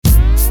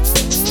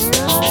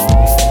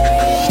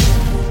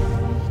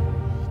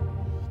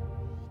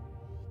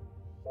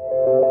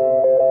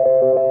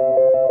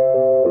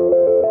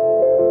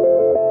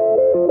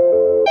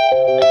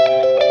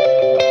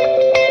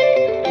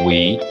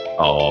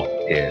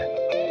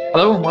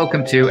Hello and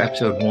welcome to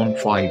episode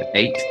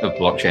 158 of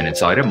Blockchain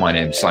Insider. My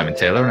name is Simon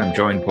Taylor and I'm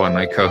joined by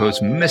my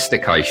co-host,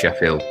 Mr. Kai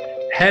Sheffield,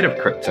 head of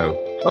crypto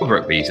over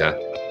at Visa.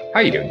 How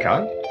are you doing,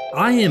 Kai?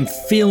 I am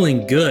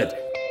feeling good.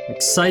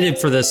 Excited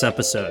for this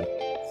episode.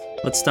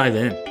 Let's dive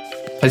in.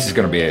 This is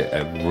going to be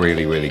a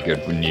really, really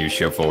good news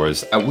show for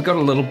us. We got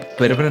a little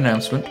bit of an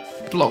announcement.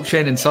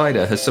 Blockchain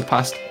Insider has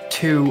surpassed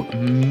 2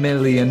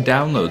 million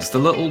downloads. The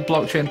little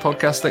blockchain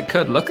podcast that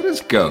could. Look at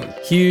us go.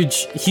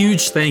 Huge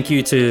thank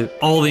you to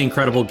all the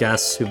incredible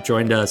guests who've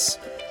joined us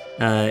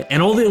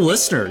and all the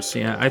listeners.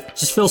 Yeah, I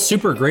just feel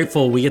super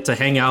grateful we get to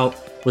hang out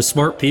with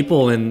smart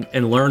people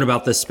and learn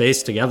about this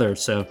space together.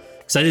 So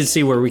excited to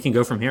see where we can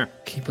go from here.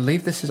 Can you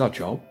believe this is our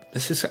job?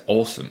 This is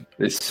awesome.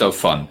 It's so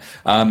fun.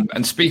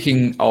 And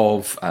speaking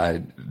of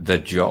the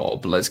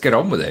job, let's get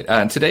on with it.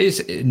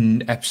 Today's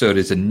episode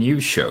is a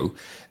news show,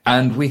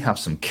 and we have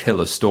some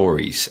killer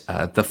stories.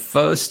 The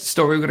first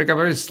story we're going to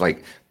cover is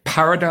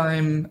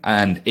Paradigm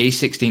and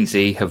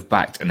A16Z have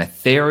backed an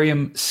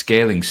Ethereum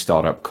scaling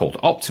startup called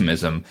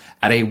Optimism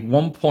at a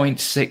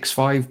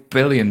 $1.65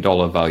 billion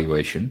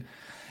valuation.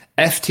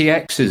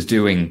 FTX is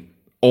doing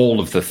all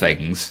of the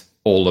things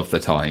all of the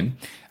time.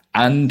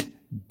 And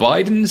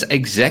Biden's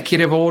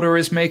executive order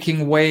is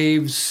making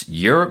waves.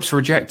 Europe's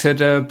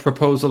rejected a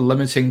proposal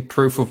limiting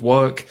proof of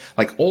work.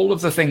 All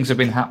of the things have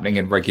been happening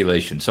in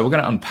regulation. So we're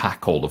going to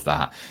unpack all of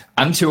that.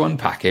 And to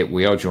unpack it,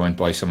 we are joined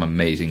by some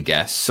amazing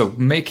guests. So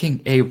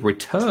making a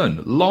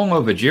return, long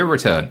overdue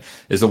return,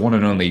 is the one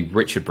and only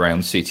Richard Brown,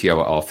 CTO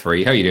at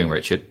R3. How are you doing,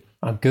 Richard?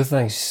 I'm good,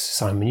 thanks,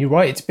 Simon. You're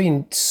right. It's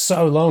been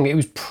so long. It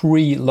was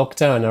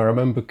pre-lockdown. I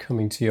remember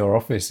coming to your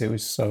office. It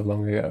was so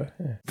long ago.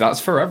 Yeah.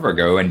 That's forever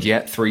ago, and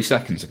yet 3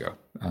 seconds ago.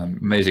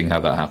 Amazing how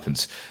that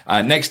happens.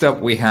 Next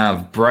up, we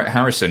have Brett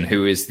Harrison,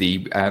 who is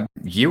the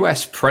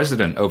US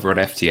president over at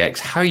FTX.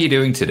 How are you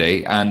doing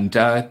today? And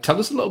tell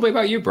us a little bit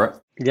about you,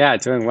 Brett. Yeah,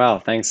 doing well.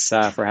 Thanks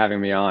for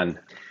having me on.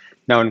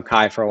 Known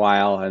Kai for a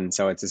while, and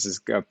so this is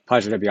a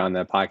pleasure to be on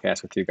the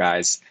podcast with you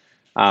guys.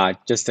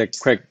 Just a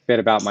quick bit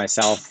about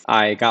myself.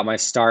 I got my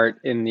start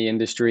in the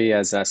industry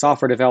as a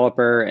software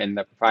developer in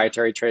the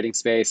proprietary trading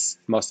space,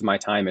 most of my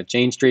time at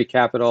Jane Street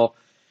Capital.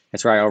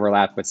 That's where I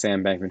overlapped with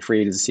Sam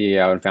Bankman-Fried as the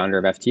CEO and founder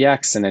of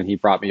FTX, and then he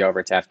brought me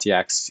over to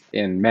FTX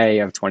in May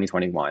of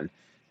 2021.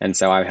 And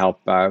so I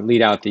help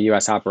lead out the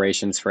US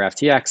operations for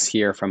FTX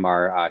here from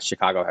our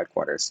Chicago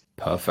headquarters.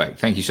 Perfect.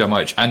 Thank you so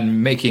much.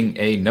 And making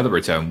another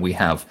return, we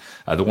have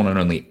the one and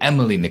only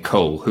Emily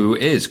Nicole, who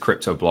is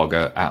crypto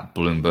blogger at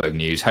Bloomberg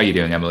News. How are you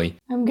doing, Emily?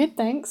 I'm good,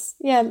 thanks.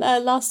 Yeah,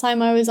 last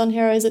time I was on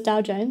here, I was at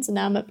Dow Jones, and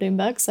now I'm at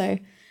Bloomberg. So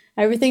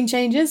everything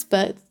changes,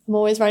 but I'm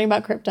always writing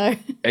about crypto.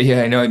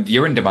 Yeah, no,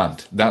 you're in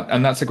demand,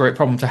 and that's a great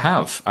problem to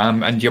have.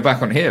 And you're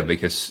back on here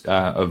because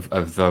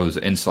of those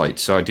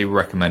insights. So I do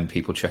recommend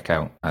people check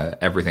out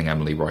everything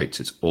Emily writes.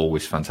 It's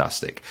always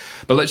fantastic.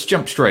 But let's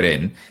jump straight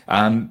in.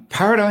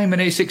 Paradigm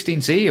and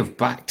A16Z have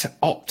backed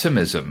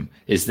Optimism.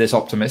 Is this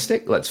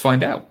optimistic? Let's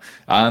find out.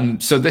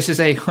 So this is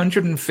a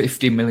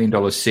 $150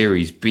 million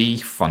Series B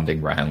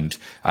funding round.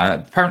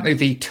 Apparently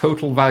the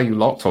total value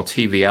locked, or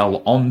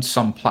TVL, on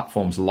some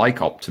platforms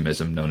like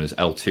Optimism, known as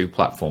L2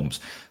 platforms,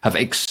 have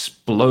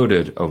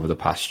exploded over the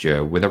past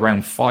year, with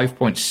around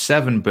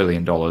 $5.7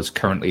 billion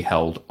currently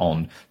held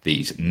on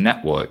these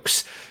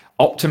networks.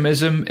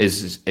 Optimism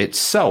is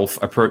itself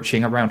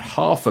approaching around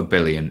 $500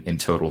 million in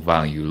total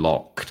value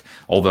locked,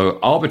 although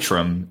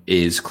Arbitrum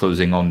is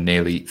closing on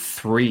nearly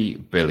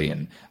 $3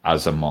 billion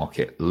as a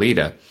market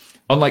leader.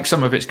 Unlike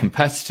some of its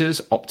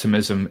competitors,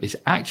 Optimism is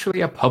actually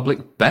a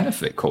public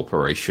benefit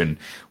corporation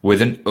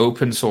with an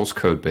open source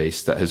code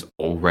base that has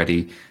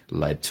already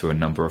led to a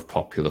number of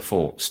popular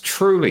forks.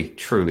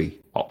 Truly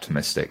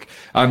optimistic.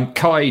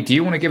 Kai, do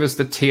you want to give us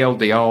the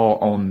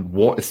TLDR on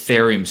what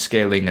Ethereum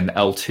scaling and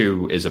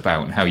L2 is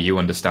about and how you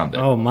understand it?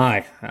 Oh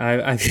my,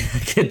 I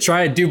could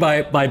try to do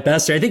my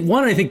best here.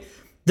 I think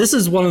this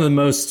is one of the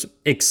most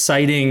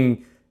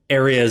exciting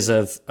areas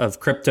of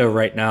crypto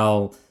right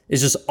now, is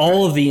just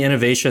all of the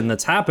innovation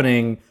that's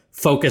happening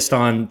focused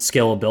on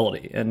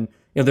scalability. And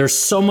there's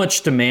so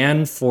much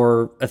demand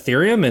for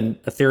Ethereum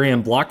and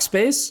Ethereum block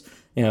space.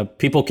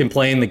 People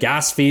complain the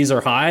gas fees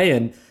are high,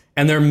 and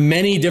there are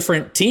many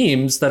different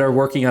teams that are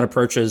working on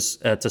approaches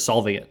to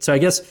solving it. So I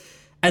guess,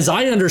 as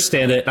I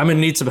understand it, I'm going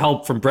to need some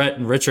help from Brett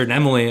and Richard and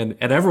Emily and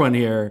everyone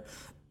here.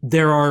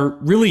 There are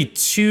really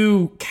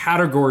two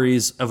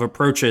categories of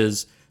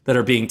approaches that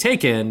are being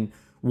taken.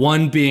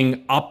 One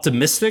being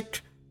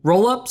optimistic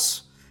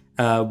rollups,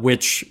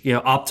 which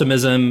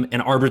Optimism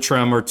and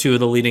Arbitrum are two of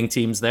the leading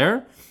teams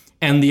there,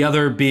 and the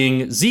other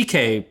being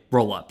ZK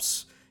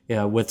rollups,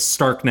 with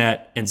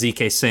Starknet and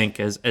ZK Sync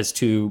as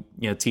two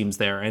teams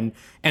there, and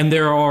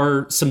there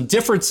are some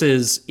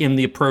differences in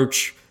the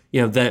approach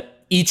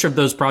that each of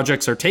those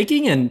projects are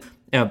taking and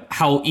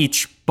how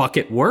each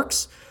bucket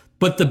works.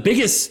 But the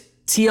biggest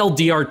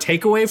TLDR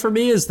takeaway for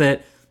me is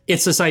that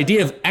it's this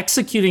idea of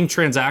executing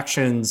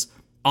transactions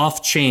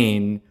off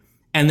chain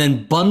and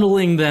then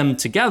bundling them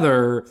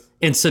together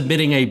and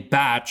submitting a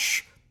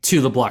batch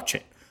to the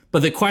blockchain.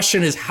 But the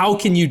question is, how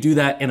can you do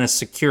that in a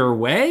secure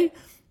way?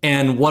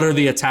 and what are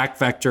the attack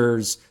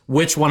vectors?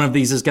 Which one of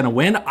these is going to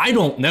win? I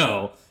don't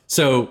know.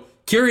 So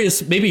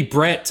curious, maybe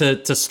Brett,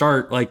 to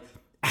start, like,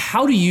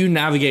 how do you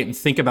navigate and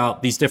think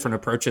about these different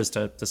approaches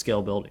to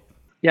scalability?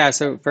 Yeah,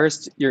 so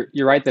first, you're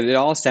right that it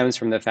all stems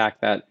from the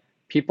fact that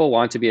people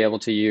want to be able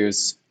to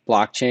use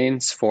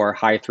blockchains for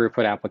high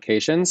throughput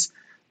applications,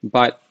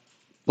 but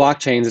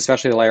blockchains,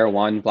 especially the layer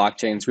one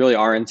blockchains, really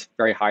aren't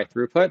very high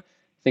throughput.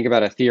 Think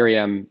about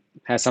Ethereum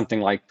has something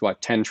like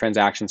 10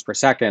 transactions per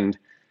second.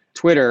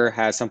 Twitter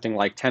has something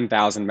like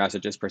 10,000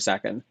 messages per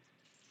second.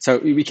 So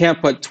we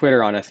can't put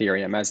Twitter on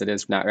Ethereum as it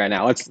is not right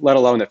now. Let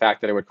alone the fact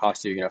that it would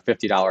cost you,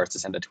 $50 to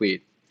send a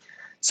tweet.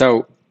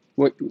 So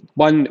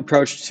one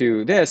approach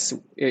to this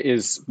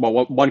is,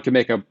 well, one could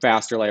make a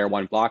faster layer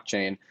one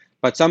blockchain,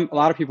 but a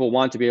lot of people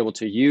want to be able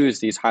to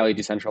use these highly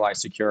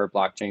decentralized secure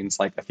blockchains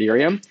like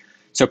Ethereum.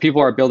 So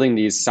people are building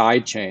these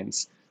side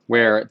chains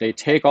where they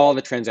take all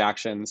the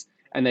transactions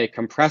and they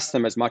compress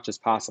them as much as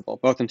possible,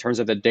 both in terms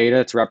of the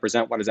data to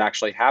represent what has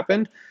actually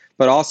happened,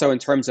 but also in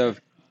terms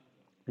of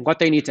what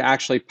they need to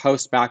actually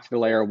post back to the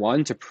layer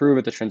one to prove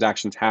that the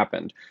transactions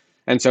happened.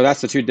 And so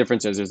that's the two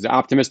differences, is the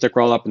optimistic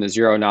rollup and the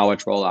zero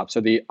knowledge rollup.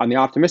 So on the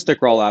optimistic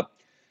rollup,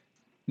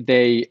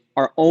 they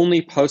are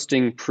only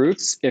posting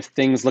proofs if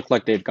things look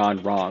like they've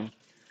gone wrong.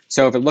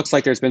 So if it looks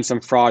like there's been some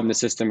fraud in the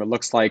system, it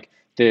looks like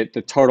the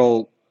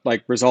total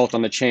result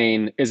on the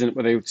chain isn't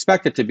what they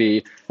expect it to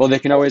be, well, they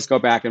can always go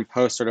back and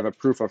post sort of a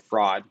proof of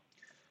fraud.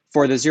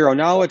 For the zero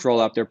knowledge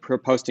rollup, they're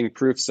posting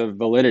proofs of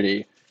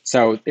validity.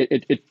 So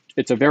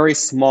it's a very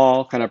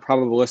small kind of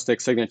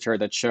probabilistic signature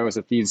that shows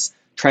that these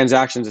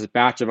transactions, this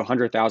batch of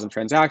 100,000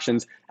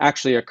 transactions,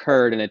 actually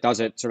occurred, and it does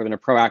it sort of in a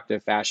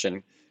proactive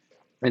fashion.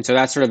 And so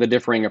that's sort of the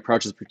differing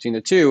approaches between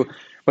the two.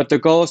 But the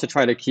goal is to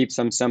try to keep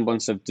some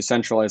semblance of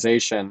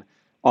decentralization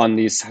on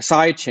these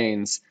side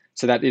chains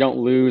so that they don't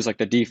lose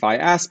the DeFi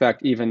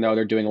aspect, even though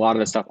they're doing a lot of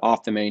the stuff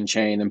off the main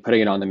chain and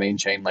putting it on the main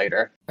chain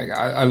later.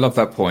 I love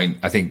that point.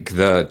 I think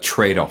the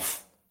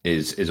trade-off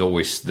is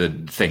always the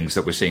things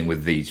that we're seeing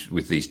with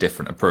these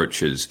different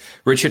approaches.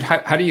 Richard,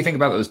 how do you think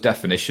about those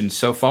definitions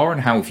so far,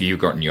 and how have you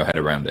gotten your head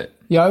around it?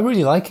 Yeah, I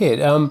really like it.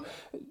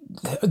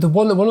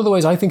 One of the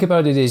ways I think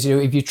about it is,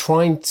 if you're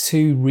trying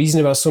to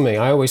reason about something,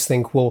 I always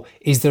think, well,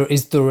 is there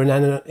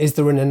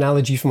an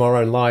analogy from our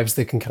own lives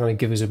that can kind of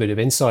give us a bit of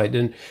insight?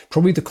 And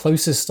probably the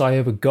closest I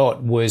ever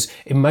got was,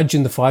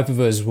 imagine the five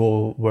of us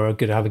were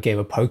going to have a game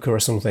of poker or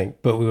something,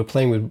 but we were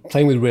playing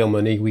with real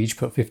money. We each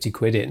put 50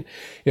 quid in.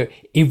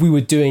 If we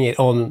were doing it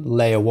on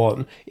layer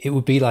one, it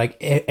would be like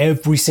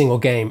every single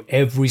game,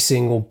 every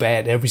single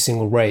bet, every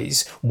single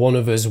raise, one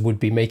of us would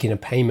be making a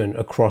payment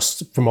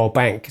across from our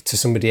bank to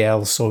somebody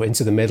else or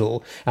into the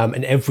middle,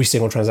 and every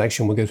single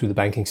transaction would go through the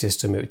banking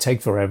system. It would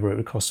take forever. It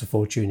would cost a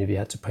fortune if you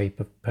had to pay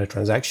per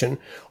transaction.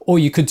 Or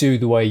you could do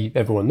the way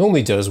everyone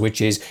normally does,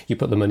 which is you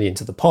put the money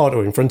into the pot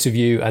or in front of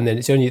you, and then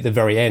it's only at the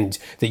very end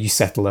that you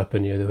settle up,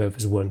 and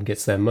whoever's won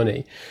gets their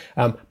money.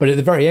 But at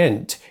the very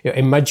end,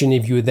 imagine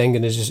if you were then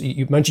going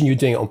to imagine you're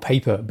doing it on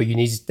paper, but you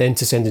need then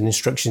to send an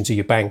instruction to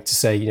your bank to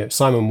say,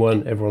 Simon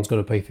won, everyone's got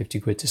to pay 50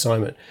 quid to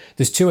Simon.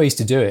 There's two ways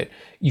to do it.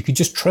 You could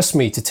just trust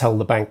me to tell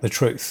the bank the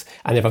truth,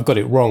 and if I've got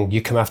it wrong,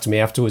 you come after me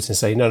afterwards and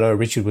say, no,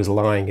 Richard was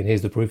lying, and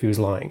here's the proof he was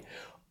lying.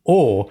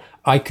 Or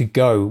I could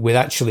go with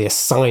actually a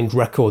signed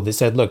record that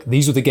said, look,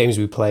 these were the games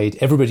we played,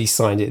 everybody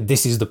signed it,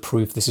 this is the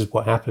proof, this is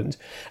what happened.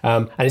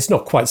 And it's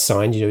not quite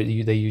signed,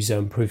 they use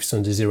proofs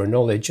under zero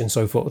knowledge and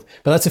so forth,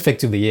 but that's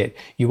effectively it.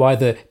 You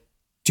either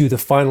do the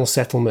final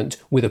settlement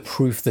with a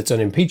proof that's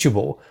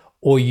unimpeachable,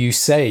 or you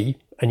say,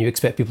 and you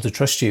expect people to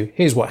trust you,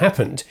 here's what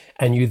happened,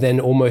 and you then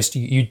almost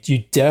you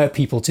dare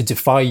people to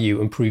defy you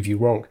and prove you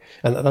wrong.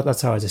 And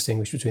that's how I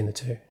distinguish between the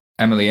two.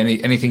 Emily,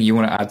 anything you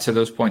want to add to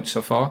those points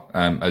so far,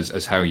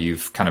 as how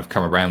you've kind of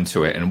come around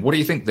to it, and what do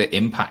you think the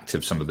impact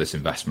of some of this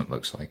investment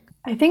looks like?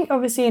 I think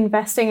obviously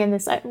investing in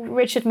this,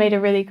 Richard made a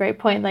really great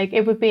point.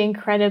 It would be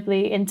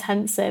incredibly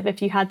intensive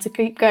if you had to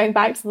keep going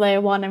back to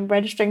layer one and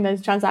registering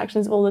those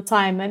transactions all the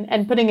time,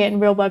 and putting it in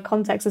real world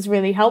context is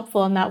really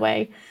helpful in that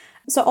way.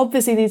 So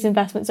obviously these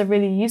investments are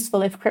really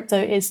useful if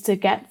crypto is to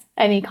get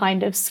any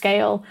kind of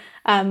scale.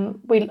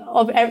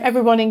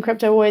 Everyone in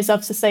crypto always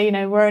loves to say,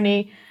 we're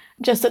only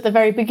just at the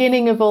very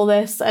beginning of all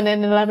this, and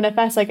in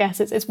 11FS, I guess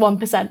it's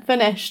 1%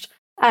 finished.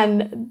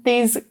 And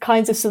these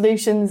kinds of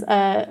solutions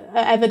are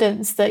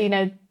evidence that,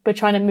 we're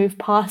trying to move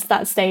past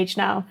that stage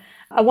now.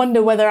 I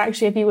wonder whether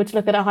actually, if you were to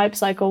look at a hype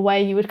cycle, where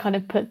you would kind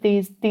of put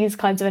these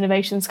kinds of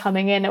innovations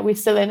coming in. Are we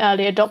still in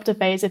early adopter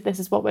phase if this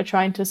is what we're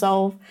trying to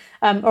solve?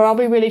 Or are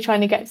we really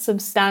trying to get some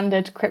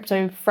standard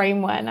crypto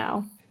framework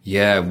now?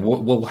 Yeah,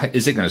 well,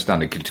 is it going to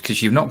stand?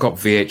 Because you've not got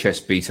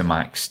VHS,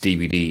 Betamax,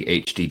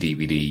 DVD, HD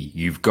DVD.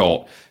 You've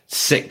got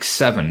 6,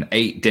 7,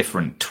 8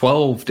 different,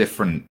 12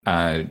 different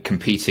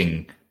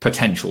competing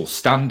potential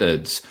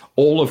standards,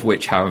 all of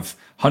which have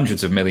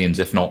hundreds of millions,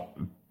 if not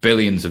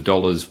billions of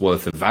dollars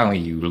worth of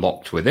value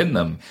locked within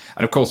them.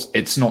 And of course,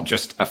 it's not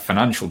just a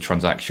financial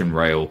transaction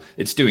rail,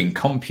 it's doing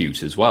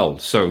compute as well.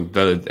 So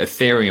the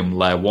Ethereum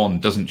layer one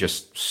doesn't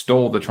just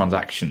store the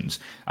transactions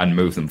and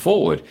move them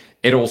forward.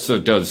 it also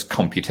does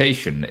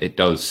computation. It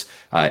does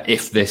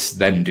if this,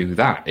 then do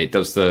that. It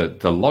does the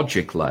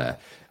logic layer.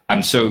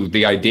 And so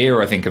the idea,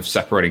 I think, of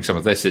separating some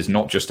of this is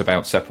not just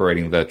about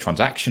separating the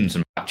transactions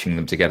and matching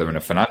them together in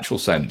a financial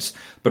sense,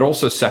 but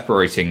also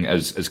separating,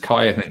 as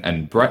Kai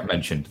and Brett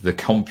mentioned, the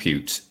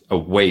compute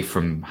away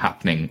from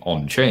happening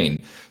on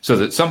chain, so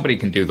that somebody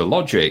can do the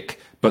logic,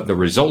 but the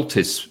result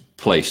is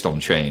placed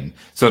on chain,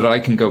 so that I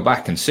can go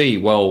back and see,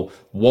 well,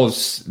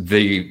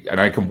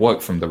 and I can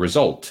work from the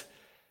result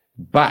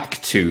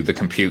back to the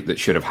compute that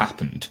should have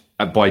happened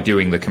by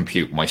doing the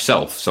compute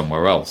myself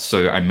somewhere else.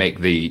 So I'm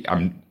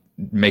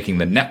making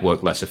the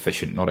network less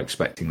efficient, not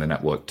expecting the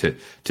network to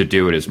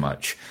do it as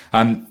much.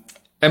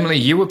 Emily,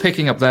 you were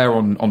picking up there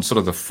on sort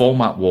of the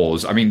format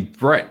wars. I mean,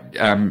 Brett,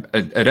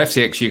 at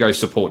FTX, you guys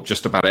support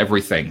just about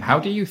everything. How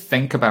do you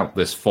think about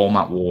this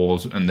format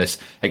wars and this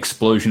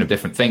explosion of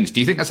different things? Do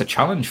you think that's a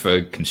challenge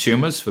for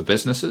consumers, for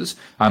businesses?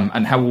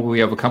 And how will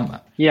we overcome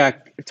that? Yeah,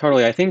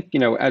 totally. I think,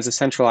 as a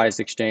centralized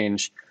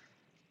exchange,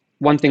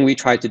 one thing we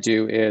tried to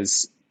do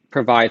is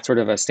provide sort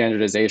of a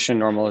standardization,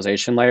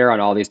 normalization layer on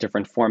all these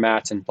different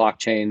formats and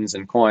blockchains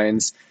and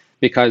coins,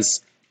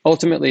 because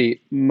ultimately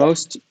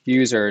most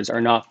users are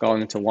not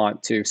going to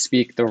want to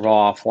speak the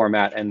raw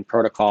format and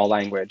protocol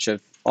language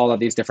of all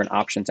of these different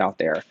options out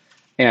there.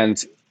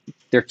 And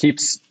there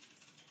keeps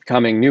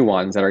coming new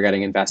ones that are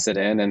getting invested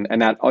in,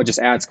 and that just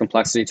adds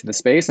complexity to the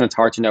space, and it's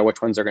hard to know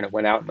which ones are going to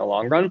win out in the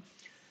long run.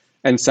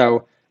 And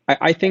so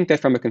I think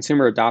that from a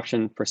consumer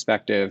adoption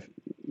perspective,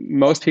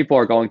 most people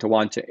are going to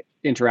want to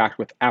interact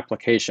with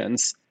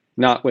applications,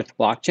 not with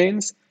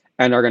blockchains,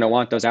 and are going to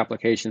want those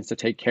applications to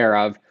take care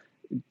of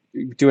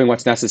doing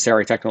what's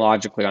necessary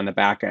technologically on the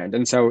back end.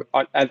 And so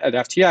at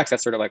FTX,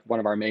 that's sort of like one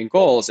of our main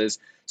goals is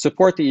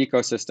support the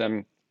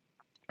ecosystem,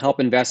 help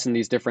invest in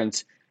these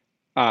different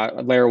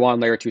layer 1,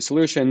 layer 2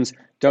 solutions,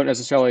 don't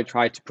necessarily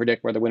try to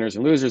predict where the winners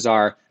and losers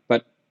are,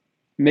 but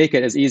make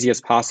it as easy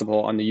as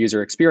possible on the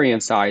user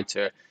experience side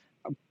to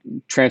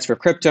transfer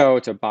crypto,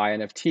 to buy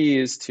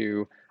NFTs,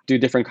 to do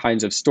different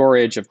kinds of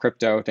storage of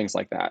crypto, things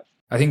like that.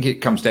 I think it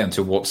comes down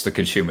to what's the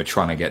consumer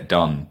trying to get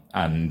done.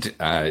 And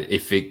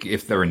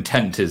if their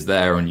intent is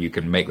there and you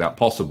can make that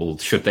possible,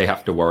 should they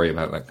have to worry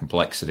about that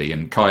complexity?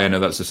 And Kai, I know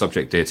that's a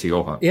subject dear to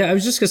your heart. Yeah, I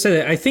was just going to say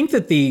that I think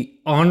that the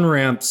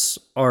on-ramps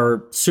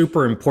are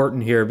super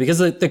important here, because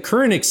the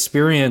current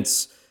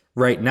experience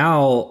right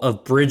now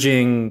of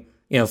bridging,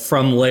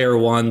 from layer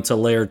 1 to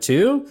layer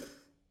 2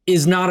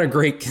 is not a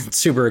great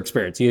consumer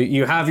experience.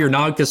 You have your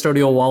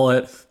non-custodial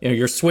wallet,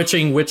 you're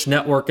switching which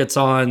network it's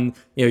on,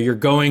 you're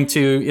going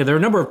to, there are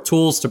a number of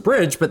tools to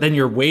bridge, but then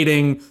you're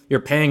waiting, you're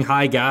paying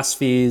high gas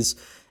fees.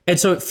 And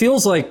so it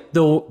feels like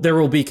there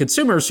will be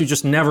consumers who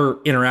just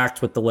never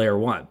interact with the layer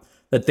 1,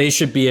 that they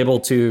should be able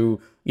to,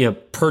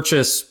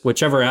 purchase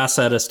whichever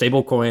asset, a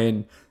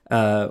stablecoin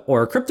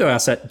or a crypto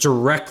asset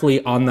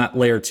directly on that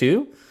layer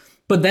 2.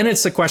 But then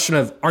it's the question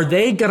of, are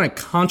they going to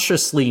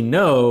consciously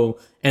know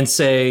and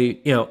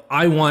say,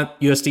 I want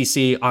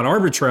USDC on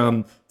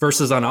Arbitrum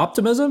versus on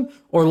Optimism?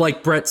 Or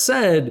like Brett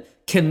said,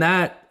 can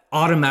that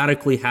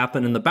automatically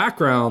happen in the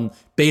background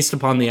based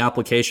upon the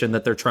application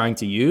that they're trying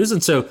to use?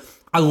 And so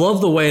I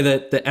love the way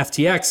that the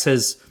FTX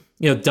has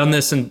done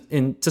this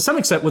in to some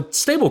extent with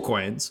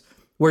stablecoins,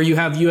 where you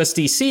have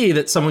USDC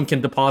that someone can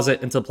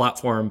deposit into the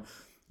platform.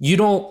 You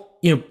don't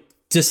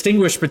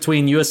distinguish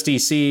between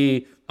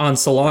USDC on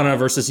Solana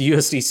versus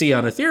USDC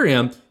on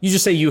Ethereum. You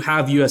just say you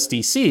have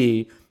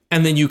USDC,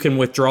 and then you can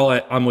withdraw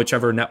it on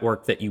whichever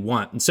network that you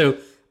want. And so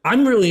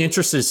I'm really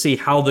interested to see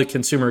how the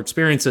consumer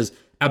experiences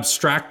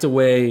abstract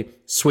away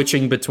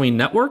switching between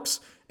networks,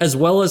 as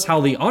well as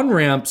how the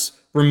on-ramps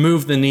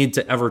remove the need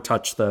to ever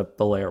touch the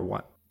layer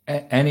 1.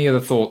 Any other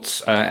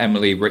thoughts,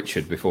 Emily,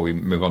 Richard, before we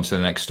move on to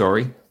the next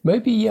story?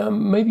 Maybe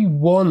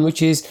one,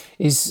 which is,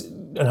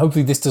 and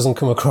hopefully this doesn't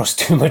come across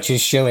too much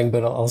as shilling,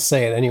 but I'll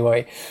say it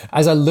anyway.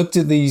 As I looked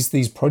at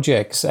these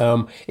projects,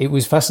 it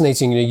was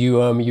fascinating.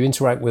 You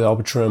interact with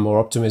Arbitrum or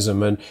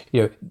Optimism, and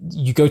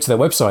you go to their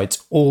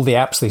websites. All the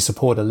apps they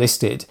support are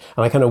listed,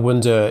 and I kind of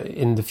wonder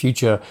in the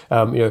future,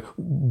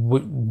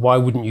 why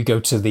wouldn't you go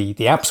to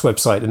the app's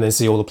website and then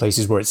see all the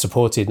places where it's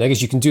supported? And I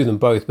guess you can do them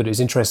both, but it was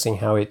interesting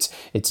how it's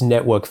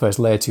network first,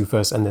 layer 2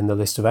 first, and then the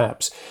list of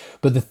apps.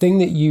 But the thing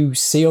that you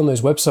see on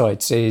those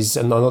websites is,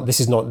 and this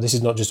is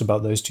not just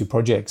about those two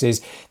projects, is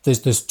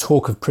there's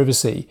talk of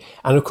privacy,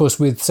 and of course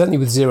certainly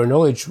with zero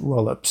knowledge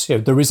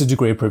rollups, there is a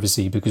degree of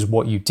privacy because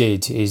what you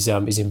did is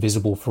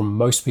invisible from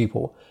most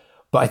people.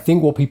 But I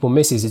think what people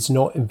miss is it's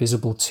not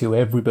invisible to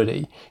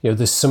everybody.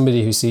 There's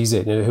somebody who sees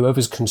it.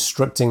 Whoever's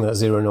constructing that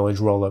zero knowledge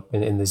rollup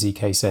in the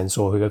ZK sense,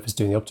 or whoever's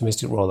doing the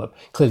optimistic rollup,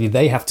 clearly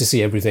they have to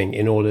see everything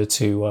in order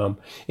to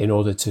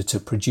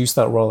produce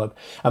that rollup.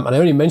 And I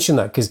only mention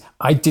that because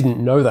I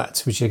didn't know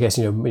that, which I guess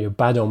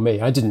bad on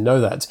me. I didn't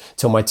know that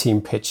till my team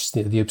pitched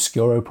the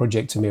Obscuro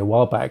project to me a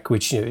while back,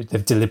 which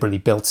they've deliberately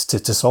built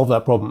to solve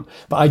that problem.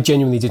 But I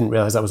genuinely didn't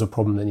realize that was a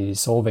problem that needed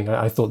solving.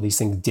 I thought these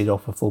things did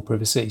offer full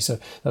privacy, so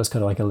that was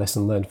kind of like a lesson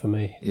lesson learned for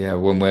me. Yeah,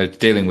 when we're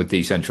dealing with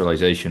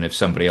decentralization, if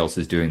somebody else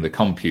is doing the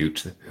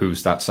compute,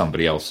 who's that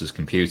somebody else's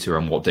computer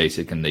and what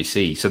data can they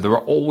see? So there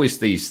are always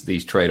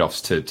these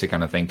trade-offs to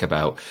kind of think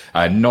about.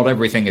 Not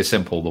everything is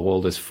simple. The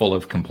world is full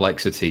of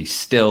complexity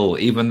still.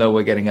 Even though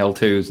we're getting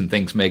L2s and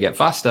things may get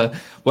faster,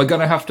 we're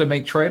going to have to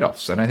make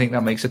trade-offs. And I think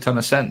that makes a ton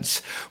of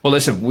sense. Well,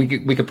 listen, we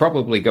could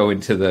probably go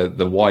into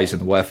the whys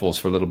and the wherefores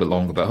for a little bit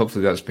longer, but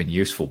hopefully that's been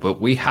useful.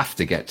 But we have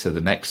to get to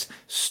the next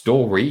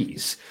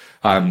stories.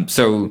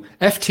 So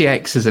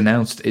FTX has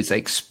announced its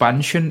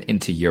expansion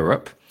into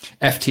Europe.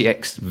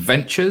 FTX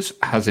Ventures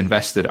has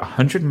invested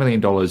 $100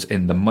 million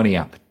in the money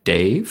app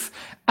Dave,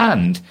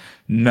 and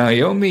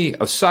Naomi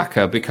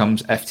Osaka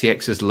becomes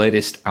FTX's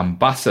latest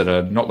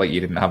ambassador. Not like you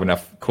didn't have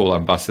enough cool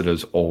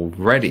ambassadors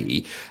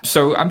already.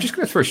 So I'm just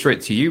going to throw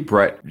straight to you,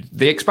 Brett.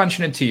 The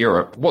expansion into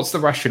Europe, what's the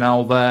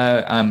rationale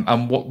there,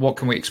 and what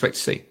can we expect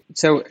to see?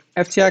 So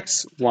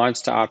FTX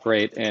wants to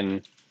operate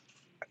in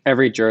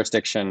every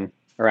jurisdiction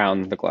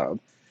around the globe.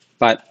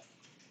 But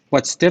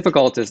what's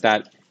difficult is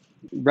that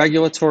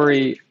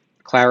regulatory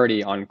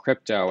clarity on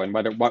crypto and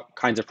what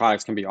kinds of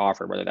products can be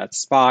offered, whether that's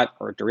spot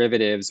or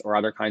derivatives or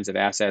other kinds of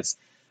assets,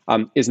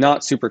 is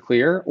not super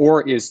clear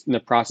or is in the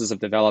process of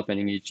developing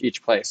in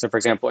each place. So for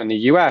example, in the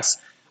US,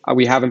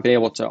 we haven't been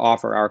able to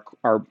offer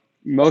our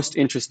most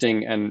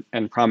interesting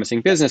and promising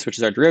business, which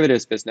is our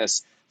derivatives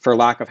business, for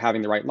lack of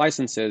having the right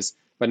licenses.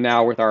 But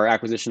now with our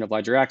acquisition of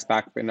LedgerX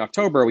back in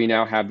October, we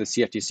now have the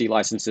CFTC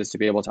licenses to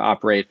be able to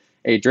operate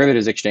a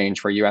derivatives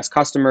exchange for US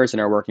customers and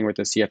are working with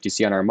the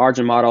CFTC on our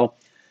margin model.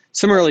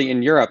 Similarly,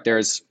 in Europe,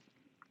 there's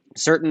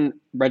certain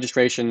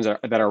registrations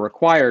that are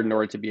required in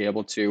order to be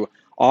able to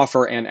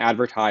offer and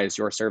advertise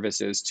your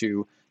services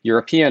to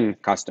European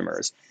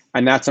customers.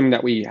 And that's something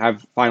that we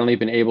have finally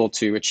been able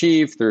to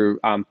achieve through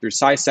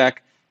SciSec,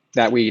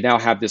 that we now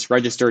have this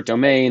registered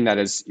domain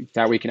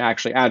that we can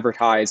actually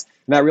advertise.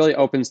 And that really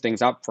opens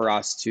things up for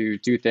us to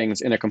do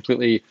things in a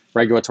completely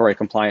regulatory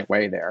compliant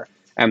way there.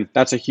 And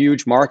that's a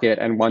huge market,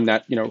 and one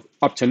that,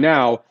 up to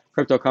now,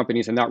 crypto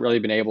companies have not really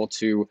been able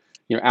to,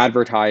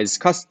 advertise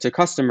to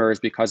customers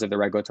because of the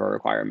regulatory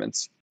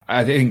requirements.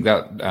 I think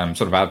that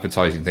sort of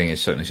advertising thing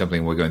is certainly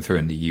something we're going through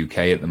in the UK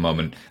at the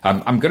moment.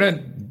 I'm going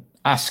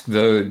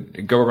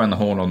to go around the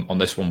horn on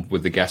this one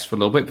with the guests for a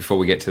little bit before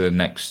we get to the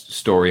next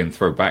story and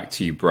throw back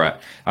to you, Brett.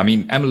 I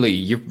mean, Emily,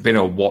 you've been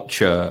a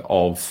watcher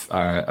of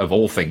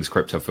all things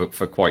crypto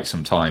for quite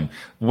some time.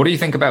 What do you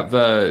think about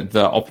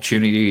the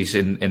opportunities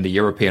in the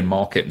European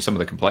market and some of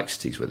the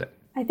complexities with it?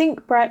 I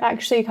think Brett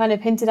actually kind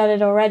of hinted at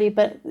it already,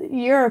 but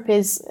Europe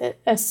is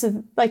a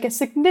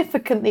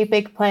significantly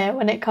big player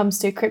when it comes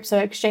to crypto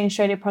exchange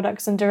traded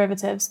products and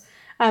derivatives.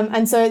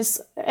 And so it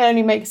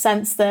only makes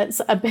sense that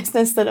a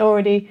business that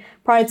already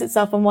prides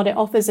itself on what it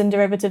offers in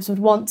derivatives would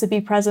want to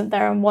be present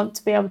there and want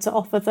to be able to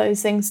offer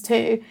those things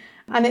too.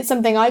 And it's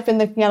something I've been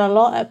looking at a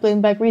lot at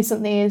Bloomberg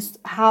recently, is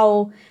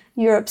how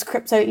Europe's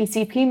crypto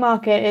ETP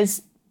market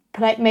is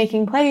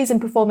making plays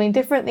and performing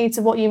differently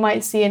to what you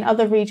might see in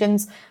other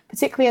regions,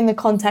 particularly in the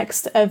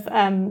context of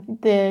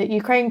the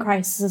Ukraine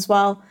crisis as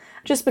well,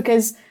 just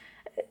because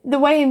the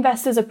way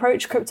investors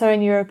approach crypto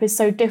in Europe is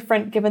so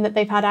different, given that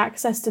they've had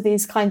access to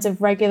these kinds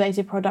of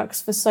regulated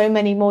products for so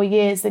many more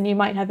years than you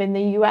might have in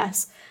the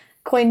US.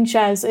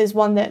 CoinShares is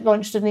one that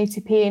launched an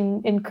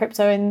ETP in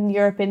crypto in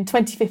Europe in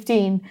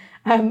 2015,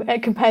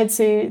 compared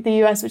to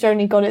the US, which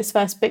only got its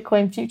first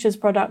Bitcoin futures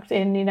product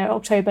in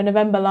October,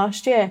 November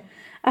last year.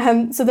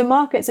 So the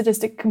markets are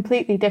just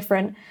completely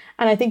different.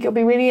 And I think it'll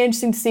be really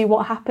interesting to see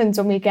what happens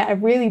when we get a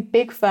really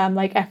big firm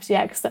like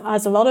FTX that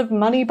has a lot of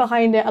money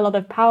behind it, a lot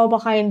of power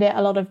behind it,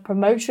 a lot of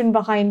promotion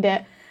behind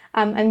it,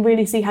 and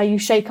really see how you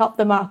shake up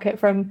the market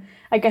from,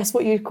 I guess,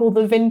 what you'd call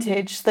the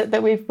vintage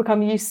that we've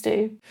become used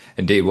to.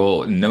 Indeed,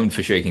 well, known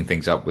for shaking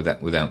things up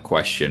without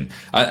question.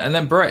 And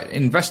then Brett,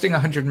 investing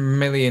 $100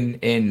 million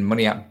in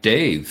money app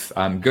Dave,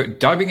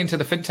 diving into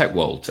the fintech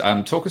world.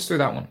 Talk us through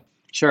that one.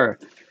 Sure.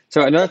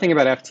 So another thing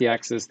about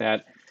FTX is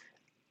that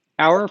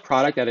our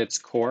product at its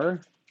core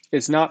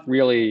is not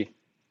really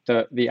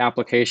the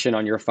application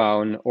on your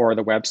phone or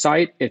the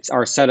website. It's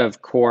our set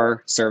of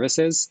core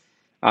services.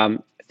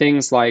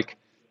 Things like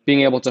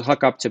being able to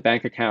hook up to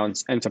bank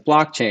accounts and to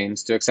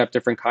blockchains to accept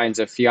different kinds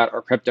of fiat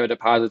or crypto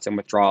deposits and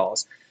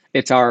withdrawals.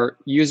 It's our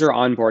user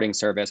onboarding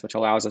service, which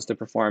allows us to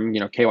perform,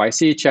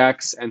 KYC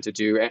checks and to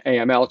do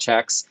AML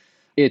checks.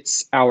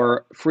 It's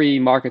our free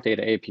market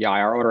data API,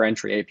 our order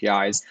entry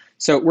APIs.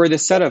 So we're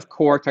this set of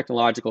core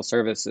technological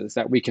services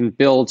that we can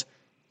build,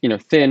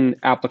 thin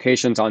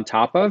applications on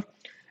top of.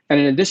 And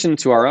in addition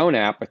to our own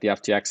app with the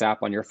FTX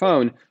app on your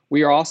phone,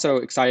 we are also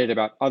excited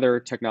about other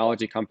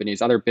technology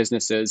companies, other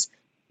businesses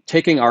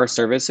taking our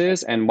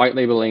services and white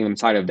labeling them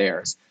inside of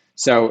theirs.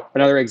 So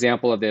another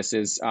example of this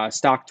is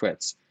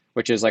StockTwits,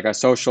 which is like a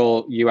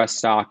social US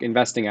stock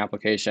investing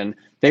application.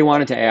 They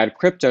wanted to add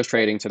crypto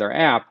trading to their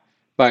app,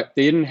 but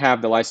they didn't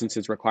have the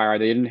licenses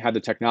required. They didn't have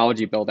the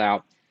technology built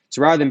out.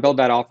 So rather than build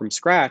that all from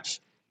scratch,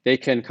 they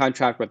can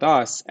contract with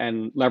us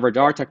and leverage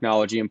our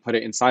technology and put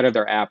it inside of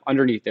their app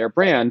underneath their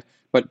brand,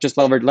 but just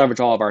leverage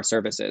all of our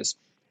services.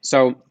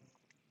 So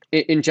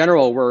in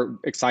general, we're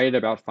excited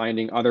about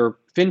finding other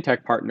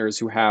fintech partners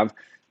who have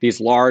these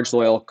large,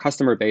 loyal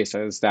customer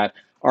bases that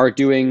are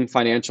doing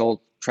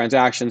financial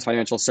transactions,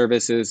 financial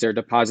services, they're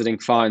depositing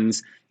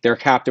funds, they're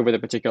captive with a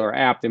particular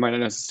app. They might not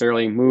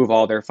necessarily move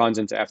all their funds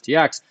into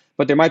FTX,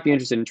 but they might be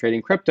interested in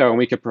trading crypto, and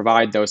we could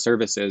provide those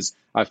services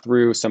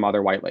through some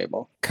other white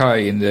label. Kai,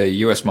 in the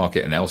US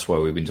market and elsewhere,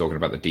 we've been talking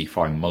about the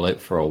DeFi mullet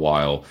for a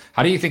while.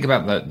 How do you think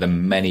about the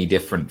many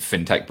different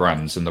fintech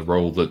brands and the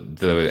role that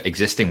the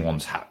existing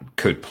ones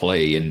could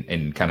play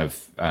in kind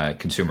of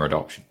consumer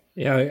adoption?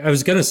 Yeah, I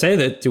was going to say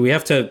that. Do we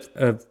have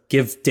to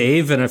give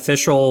Dave an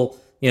official,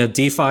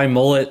 DeFi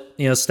mullet,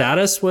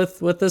 status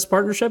with this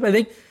partnership? I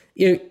think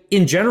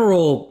in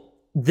general,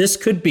 this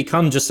could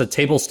become just a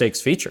table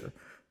stakes feature.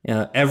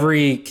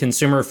 Every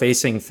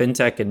consumer-facing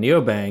fintech and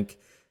neobank,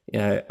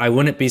 I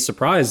wouldn't be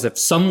surprised if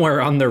somewhere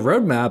on their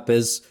roadmap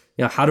is,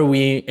 how do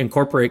we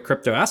incorporate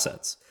crypto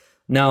assets?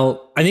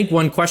 Now, I think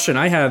one question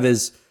I have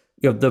is,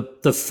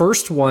 the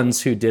first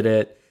ones who did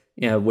it,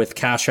 with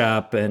Cash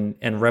App and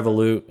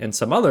Revolut and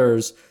some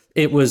others,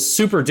 it was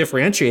super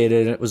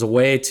differentiated. It was a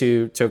way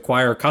to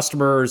acquire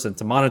customers and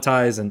to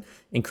monetize and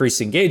increase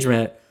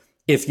engagement.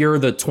 If you're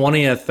the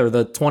 20th or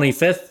the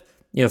 25th,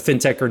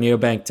 fintech or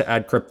neobank to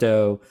add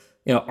crypto,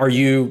 are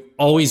you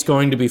always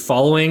going to be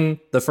following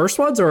the first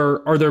ones,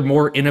 or are there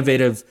more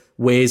innovative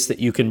ways that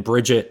you can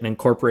bridge it and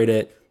incorporate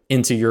it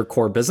into your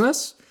core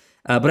business?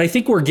 But I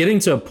think we're getting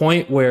to a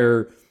point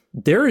where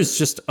there is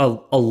just a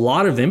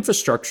lot of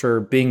infrastructure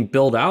being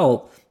built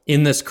out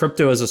in this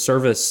crypto as a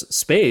service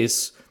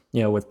space,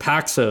 with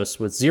Paxos,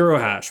 with Zero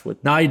Hash,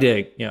 with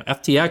NYDIG,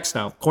 FTX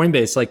now,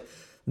 Coinbase, like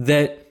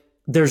that.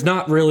 There's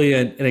not really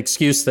an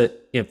excuse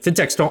that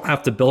fintechs don't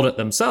have to build it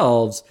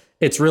themselves.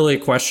 It's really a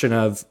question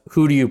of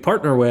who do you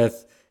partner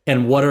with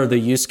and what are the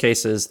use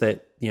cases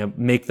that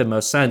make the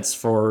most sense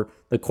for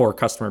the core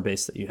customer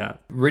base that you have.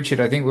 Richard,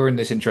 I think we're in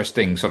this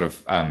interesting sort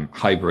of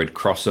hybrid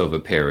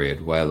crossover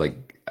period where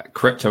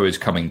crypto is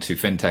coming to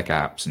fintech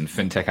apps and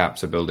fintech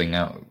apps are building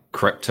out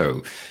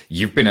crypto.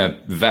 You've been a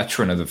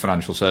veteran of the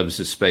financial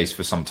services space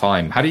for some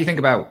time. How do you think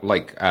about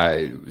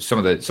some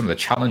of the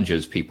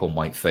challenges people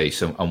might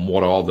face, and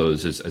what are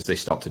those as they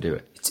start to do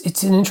it?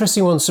 It's an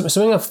interesting one.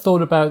 Something I've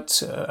thought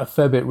about a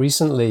fair bit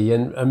recently,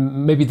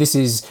 and maybe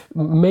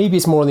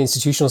it's more on the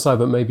institutional side,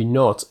 but maybe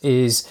not,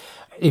 is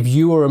if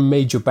you are a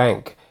major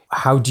bank,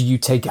 how do you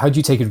take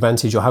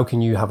advantage, or how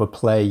can you have a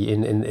play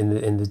in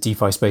the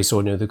DeFi space,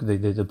 or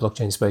the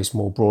blockchain space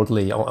more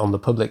broadly on the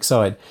public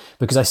side?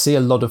 Because I see a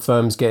lot of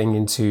firms getting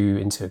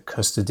into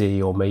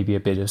custody, or maybe a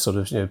bit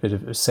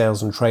of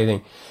sales and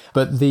trading.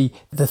 But the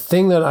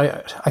thing that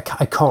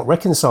I can't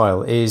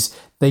reconcile is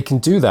they can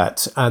do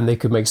that and they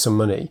could make some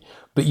money.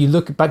 But you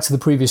look back to the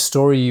previous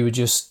story we were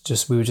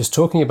just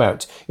talking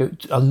about.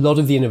 A lot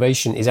of the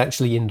innovation is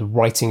actually in the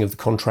writing of the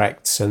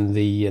contracts and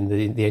the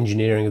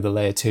engineering of the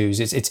layer twos.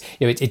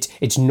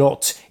 It's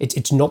not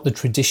the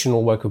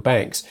traditional work of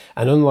banks.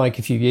 And unlike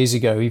a few years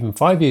ago, even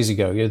 5 years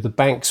ago, the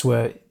banks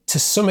were, to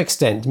some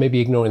extent,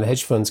 maybe ignoring the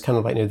hedge funds, kind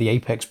of like the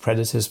apex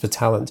predators for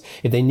talent.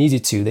 If they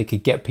needed to, they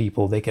could get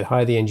people, they could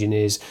hire the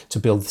engineers to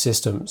build the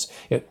systems.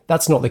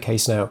 That's not the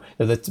case now.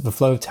 The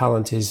flow of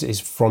talent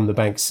is from the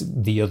banks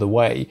the other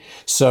way.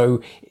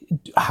 So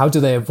how do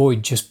they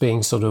avoid just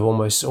being sort of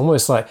almost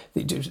like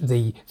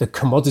the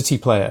commodity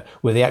player,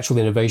 where the actual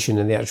innovation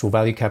and the actual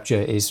value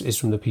capture is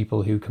from the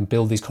people who can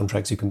build these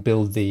contracts, who can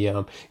build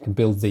the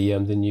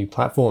new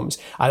platforms?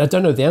 And I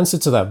don't know the answer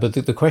to that, but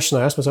the question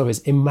I ask myself is: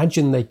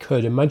 imagine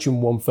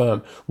one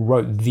firm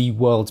wrote the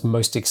world's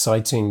most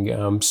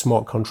exciting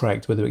smart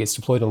contract, whether it gets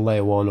deployed on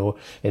layer 1 or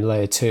in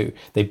layer 2.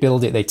 They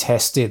build it, they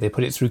test it, they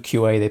put it through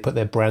QA, they put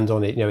their brand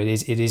on it.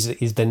 It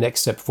is the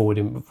next step forward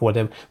in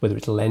whatever, whether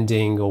it's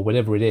lending or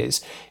whatever it is.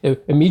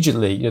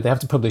 Immediately, they have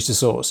to publish the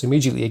source.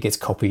 Immediately, it gets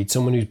copied.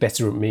 Someone who's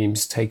better at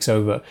memes takes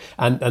over,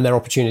 and their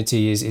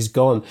opportunity is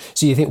gone.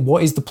 So you think,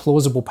 what is the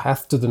plausible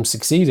path to them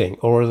succeeding?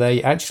 Or are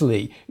they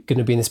actually going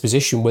to be in this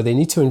position where they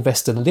need to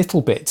invest a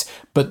little bit,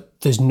 but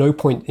there's no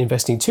point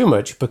investing too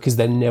much because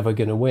they're never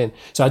going to win?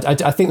 So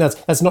I think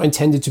that's not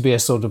intended to be a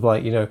sort of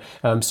like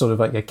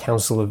a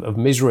counsel of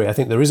misery. I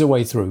think there is a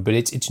way through, but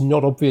it's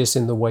not obvious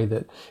in the way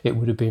that it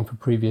would have been for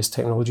previous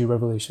technology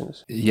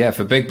revolutions. Yeah,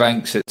 for big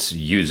banks, it's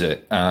use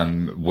it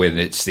when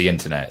it's the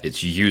internet.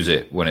 It's use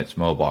it when it's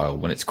mobile.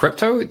 When it's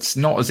crypto, it's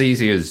not as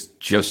easy as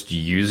just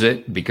use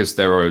it, because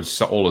there are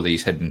all of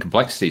these hidden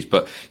complexities.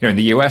 But in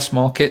the US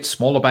market,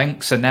 smaller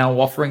banks are now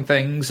offering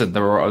things, and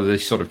there are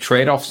these sort of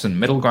trade-offs and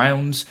middle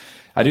grounds.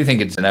 I do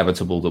think it's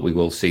inevitable that we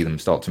will see them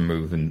start to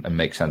move and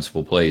make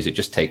sensible plays. It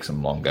just takes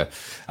them longer.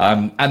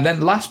 And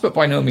then last but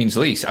by no means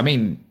least, I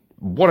mean,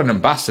 what an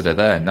ambassador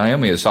there,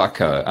 Naomi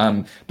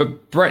Osaka.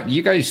 But Brett,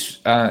 you guys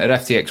at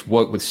FTX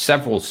work with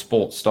several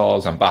sports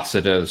stars,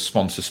 ambassadors,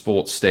 sponsor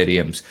sports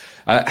stadiums.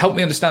 Help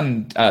me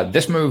understand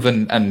this move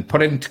and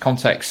put it into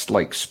context,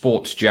 like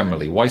sports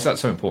generally. Why is that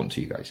so important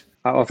to you guys?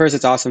 Well, first,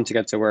 it's awesome to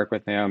get to work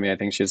with Naomi. I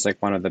think she's like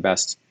one of the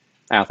best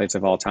athletes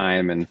of all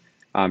time, and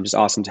just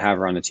awesome to have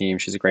her on the team.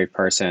 She's a great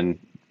person.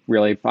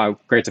 Really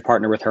great to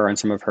partner with her on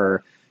some of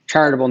her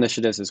charitable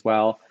initiatives as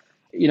well.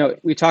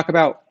 We talk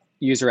about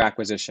user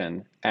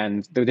acquisition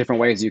and the different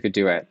ways you could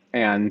do it.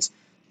 And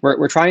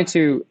we're trying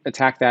to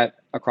attack that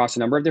across a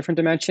number of different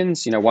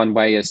dimensions. One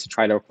way is to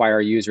try to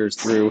acquire users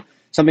through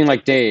something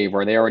like Dave,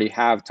 where they already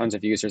have tons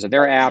of users of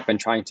their app and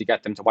trying to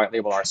get them to white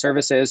label our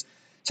services.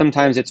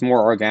 Sometimes it's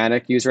more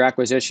organic user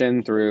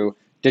acquisition through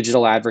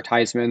digital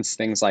advertisements,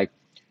 things like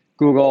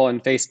Google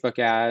and Facebook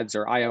ads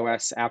or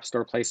iOS app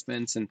store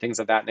placements and things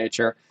of that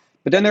nature.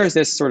 But then there's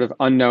this sort of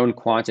unknown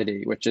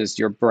quantity, which is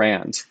your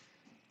brand.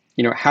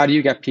 How do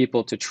you get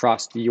people to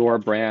trust your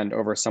brand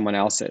over someone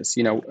else's?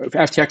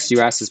 FTX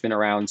US has been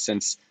around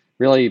since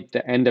really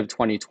the end of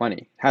 2020.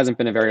 It hasn't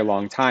been a very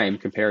long time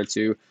compared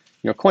to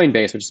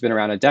Coinbase, which has been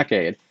around a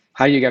decade.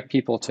 How do you get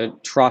people to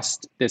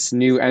trust this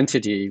new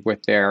entity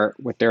with their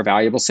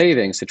valuable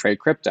savings to trade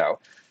crypto?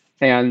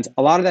 And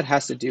a lot of that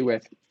has to do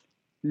with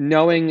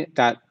knowing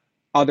that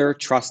other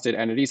trusted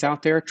entities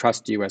out there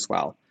trust you as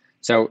well.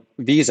 So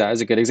Visa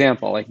is a good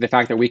example. Like the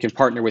fact that we can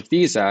partner with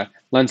Visa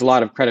lends a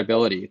lot of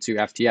credibility to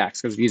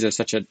FTX because Visa is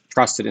such a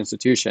trusted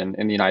institution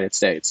in the United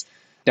States.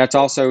 That's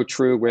also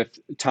true with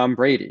Tom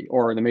Brady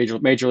or the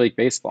Major League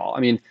Baseball. I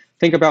mean,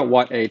 think about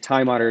what a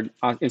time-honored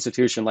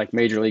institution like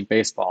Major League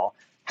Baseball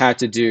had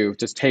to do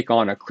to take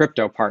on a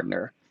crypto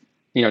partner,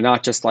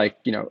 not just like,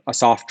 a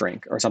soft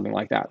drink or something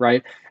like that,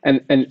 right?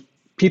 And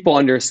people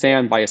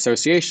understand by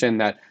association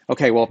that,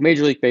 okay, well, if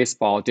Major League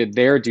Baseball did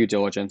their due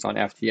diligence on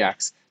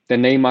FTX,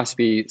 then they must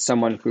be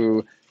someone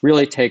who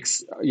really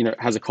takes,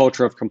 has a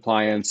culture of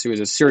compliance, who is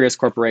a serious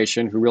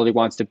corporation, who really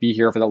wants to be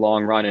here for the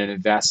long run and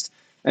invest.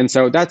 And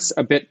so that's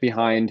a bit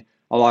behind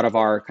a lot of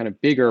our kind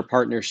of bigger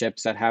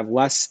partnerships that have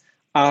less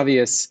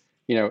obvious,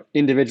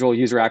 individual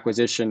user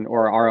acquisition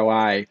or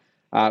ROI,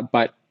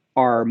 but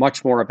are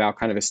much more about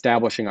kind of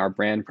establishing our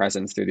brand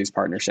presence through these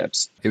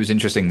partnerships. It was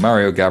interesting.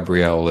 Mario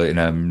Gabriel, in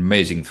an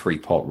amazing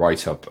 3-part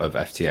write-up of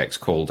FTX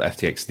called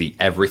FTX the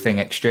Everything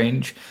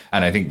Exchange.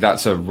 And I think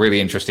that's a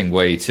really interesting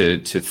way to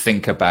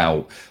think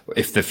about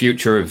if the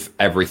future of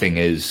everything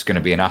is going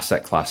to be an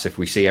asset class, if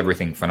we see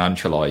everything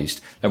financialized,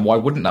 then why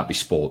wouldn't that be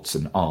sports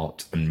and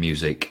art and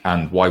music?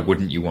 And why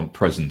wouldn't you want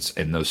presence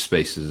in those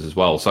spaces as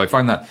well? So I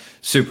find that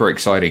super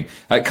exciting.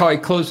 Kai,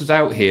 closes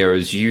out here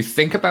as you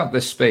think about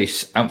this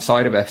space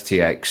outside of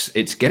FTX.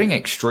 It's getting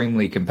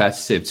extremely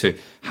competitive to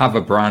have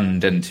a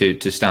brand and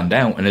to stand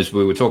out. And as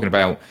we were talking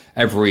about,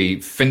 every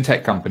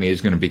fintech company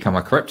is going to become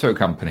a crypto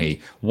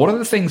company. What are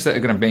the things that are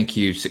going to make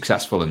you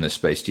successful in this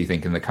space, do you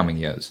think, in the coming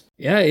years?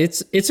 Yeah,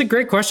 it's a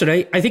great question.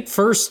 I think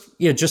first,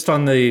 just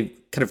on the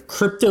kind of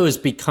crypto is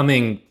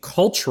becoming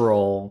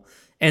cultural.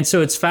 And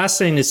so it's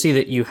fascinating to see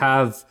that you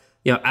have,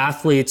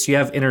 athletes, you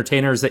have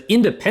entertainers that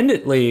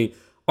independently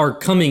are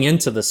coming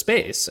into the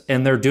space,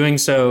 and they're doing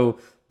so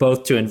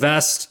both to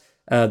invest.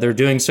 They're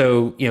doing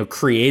so,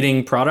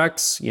 creating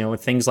products,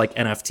 with things like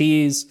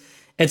NFTs.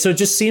 And so it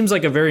just seems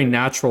like a very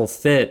natural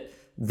fit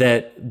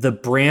that the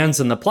brands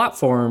and the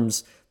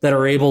platforms that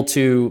are able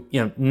to,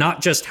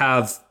 not just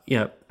have,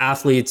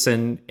 athletes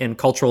and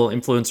cultural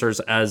influencers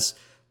as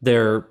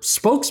their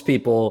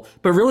spokespeople,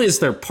 but really as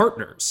their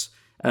partners,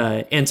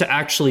 and to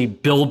actually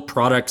build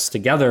products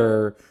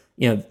together.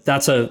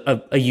 That's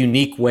a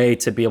unique way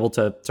to be able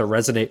to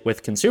resonate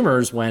with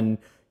consumers when,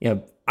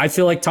 I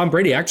feel like Tom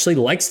Brady actually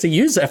likes to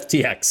use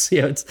FTX.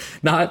 It's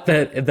not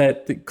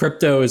that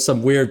crypto is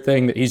some weird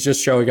thing that he's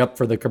just showing up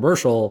for the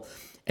commercial.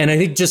 And I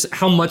think just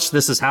how much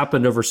this has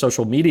happened over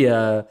social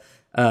media,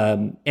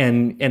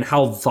 and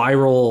how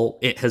viral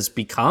it has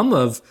become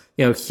of,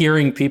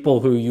 hearing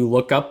people who you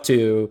look up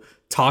to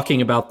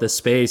talking about this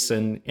space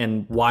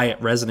and why it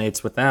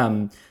resonates with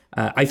them,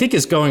 I think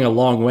is going a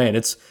long way. And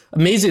it's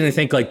amazing to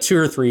think like 2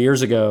 or 3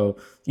 years ago,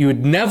 you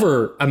would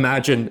never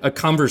imagine a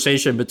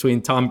conversation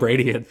between Tom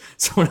Brady and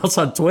someone else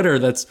on Twitter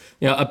that's,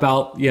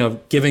 about,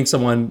 giving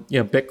someone,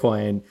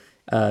 Bitcoin.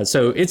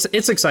 So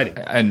it's exciting.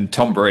 And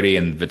Tom Brady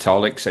and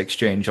Vitalik's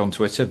exchange on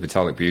Twitter,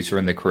 Vitalik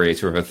Buterin, the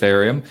creator of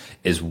Ethereum,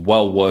 is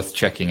well worth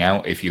checking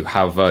out. If you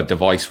have a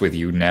device with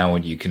you now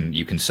and you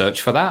can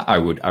search for that, I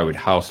would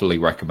heartily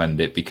recommend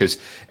it, because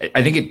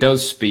I think it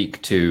does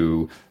speak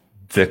to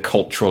the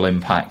cultural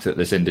impact that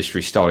this industry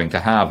is starting to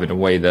have in a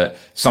way that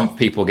some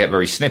people get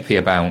very snippy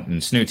about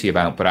and snooty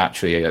about, but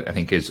actually I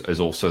think is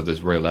also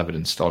there's real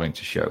evidence starting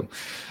to show.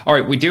 All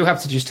right, we do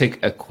have to just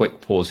take a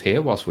quick pause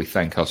here whilst we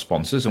thank our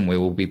sponsors, and we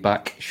will be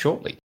back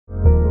shortly.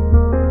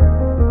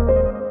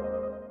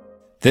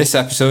 This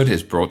episode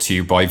is brought to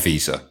you by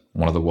Visa,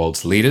 one of the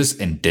world's leaders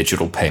in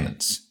digital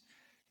payments.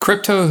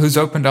 Crypto has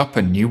opened up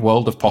a new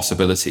world of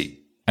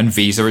possibility, and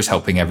Visa is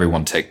helping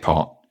everyone take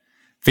part.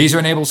 Visa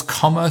enables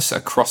commerce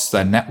across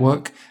their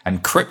network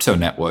and crypto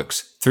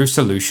networks through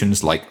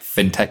solutions like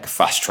FinTech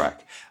Fast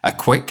Track, a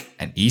quick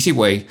and easy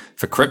way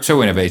for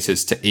crypto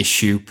innovators to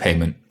issue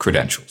payment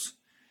credentials.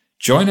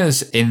 Join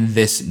us in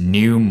this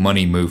new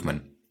money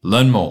movement.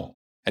 Learn more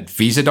at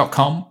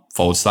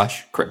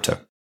visa.com/crypto.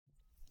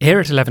 Here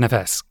at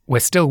 11FS, we're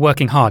still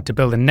working hard to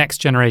build the next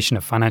generation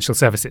of financial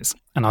services,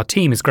 and our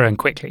team is growing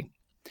quickly.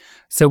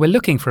 So we're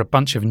looking for a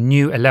bunch of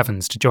new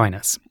 11s to join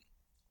us.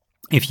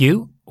 If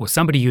you or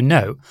somebody you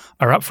know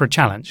are up for a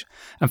challenge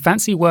and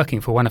fancy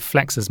working for one of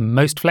Flex's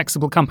most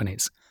flexible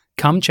companies,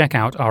 come check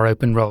out our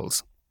open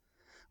roles.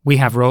 We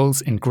have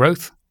roles in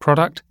growth,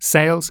 product,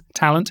 sales,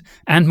 talent,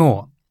 and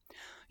more.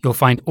 You'll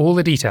find all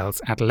the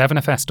details at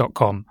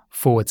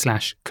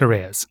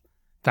 11fs.com/careers.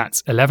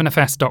 That's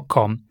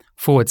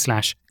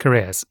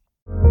 11fs.com/careers.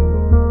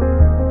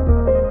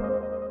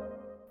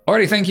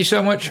 Alrighty, thank you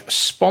so much,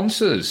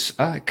 sponsors.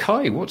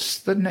 Kai, what's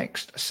the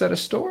next set of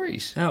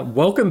stories?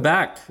 Welcome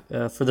back.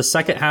 For the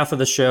second half of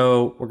the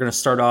show, we're going to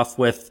start off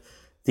with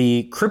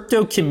the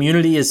crypto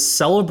community is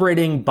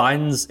celebrating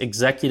Biden's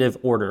executive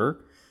order,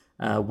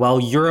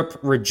 while Europe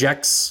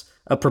rejects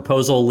a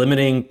proposal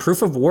limiting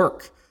proof of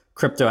work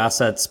crypto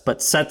assets,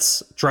 but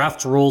sets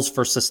draft rules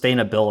for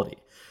sustainability.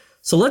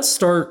 So let's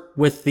start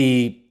with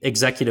the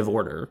executive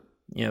order.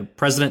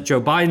 President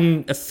Joe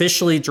Biden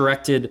officially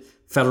directed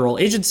federal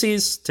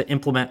agencies to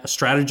implement a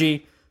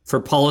strategy for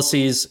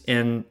policies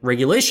and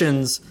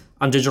regulations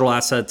on digital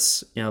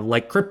assets,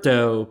 like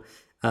crypto.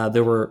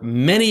 There were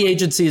many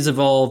agencies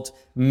involved,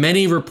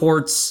 many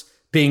reports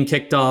being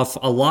kicked off,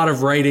 a lot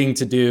of writing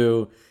to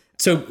do.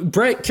 So,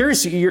 Brett,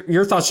 curious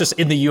your thoughts just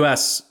in the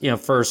U.S.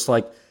 First,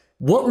 like,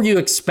 what were you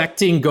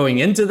expecting going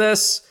into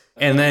this?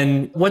 And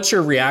then what's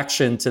your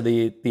reaction to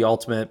the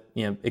ultimate,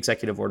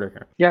 executive order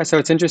here? Yeah, so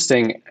it's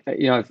interesting.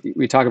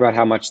 We talk about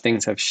how much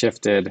things have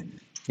shifted,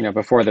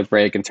 before the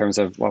break in terms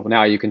of, well,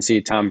 now you can see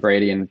Tom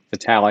Brady and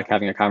Vitalik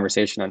having a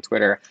conversation on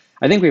Twitter.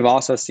 I think we've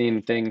also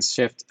seen things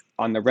shift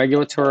on the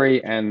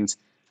regulatory and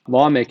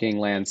lawmaking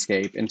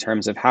landscape in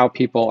terms of how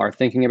people are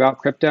thinking about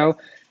crypto.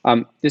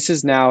 This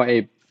is now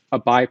a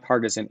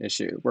bipartisan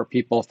issue where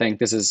people think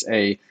this is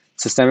a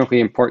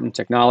systemically important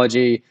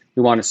technology.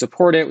 We want to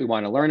support it. We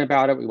want to learn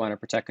about it. We want to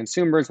protect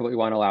consumers, but we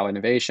want to allow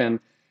innovation.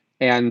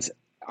 And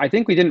I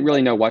think we didn't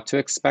really know what to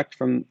expect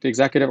from the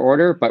executive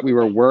order, but we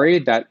were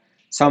worried that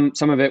some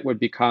of it would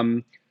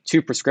become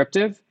too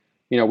prescriptive.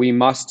 We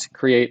must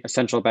create a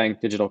central bank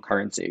digital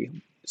currency.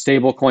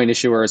 Stablecoin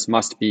issuers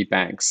must be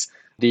banks.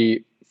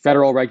 The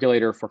federal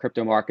regulator for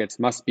crypto markets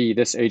must be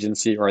this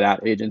agency or that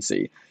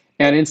agency.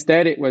 And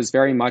instead, it was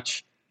very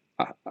much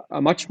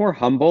a much more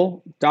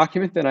humble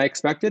document than I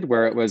expected,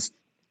 where it was,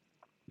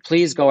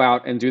 please go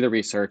out and do the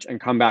research and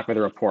come back with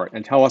a report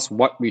and tell us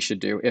what we should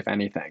do, if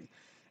anything.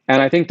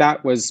 And I think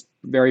that was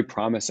very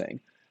promising,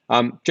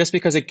 just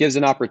because it gives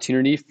an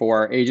opportunity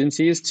for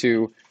agencies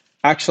to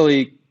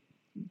actually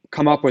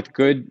come up with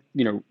good,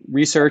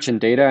 research and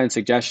data and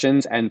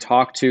suggestions and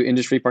talk to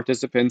industry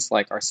participants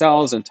like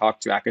ourselves and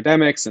talk to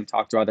academics and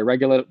talk to other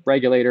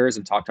regulators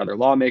and talk to other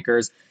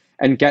lawmakers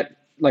and get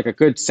like a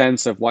good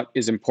sense of what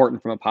is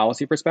important from a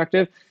policy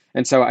perspective.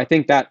 And so I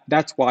think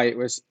that's why it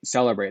was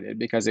celebrated,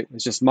 because it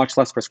was just much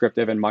less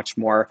prescriptive and much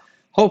more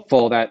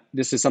hopeful that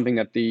this is something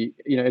that the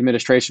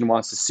administration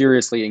wants to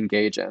seriously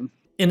engage in.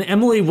 And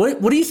Emily, what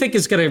do you think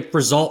is going to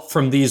result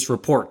from these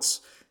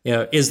reports?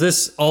 Is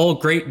this all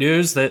great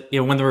news that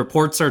when the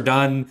reports are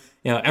done,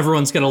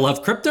 everyone's going to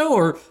love crypto,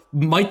 or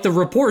might the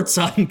reports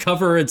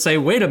uncover and say,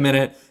 wait a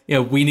minute,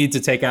 we need to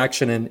take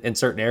action in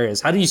certain areas?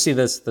 How do you see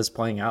this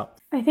playing out?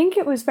 I think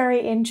it was very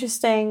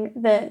interesting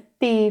that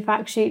the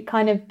fact sheet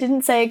kind of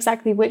didn't say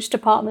exactly which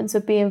departments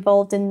would be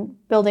involved in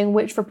building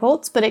which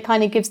reports, but it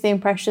kind of gives the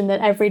impression that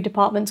every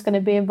department's going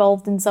to be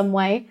involved in some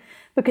way,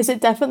 because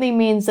it definitely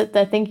means that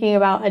they're thinking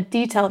about a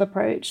detailed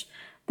approach.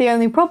 The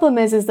only problem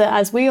is that,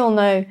 as we all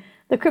know,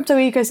 the crypto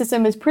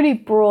ecosystem is pretty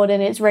broad in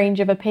its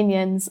range of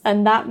opinions,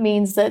 and that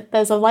means that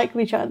there's a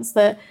likely chance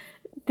that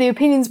the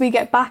opinions we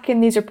get back in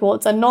these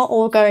reports are not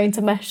all going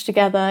to mesh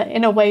together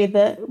in a way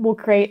that will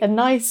create a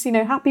nice,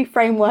 happy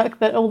framework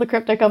that all the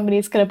crypto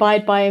companies can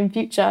abide by in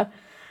future.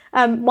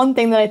 One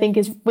thing that I think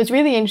was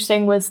really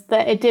interesting was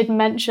that it did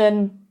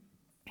mention,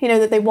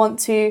 that they want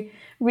to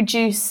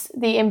reduce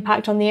the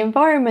impact on the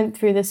environment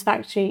through this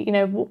fact sheet.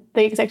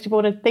 The executive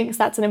order thinks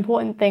that's an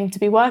important thing to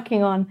be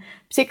working on,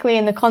 particularly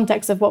in the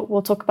context of what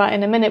we'll talk about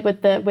in a minute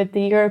with the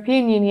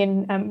European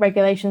Union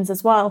regulations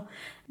as well.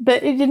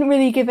 But it didn't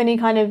really give any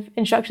kind of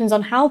instructions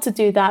on how to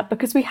do that,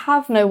 because we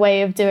have no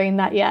way of doing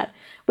that yet.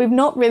 We've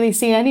not really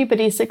seen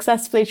anybody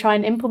successfully try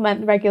and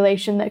implement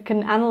regulation that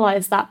can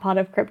analyze that part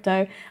of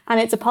crypto. And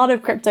it's a part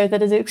of crypto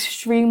that is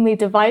extremely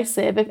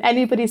divisive. If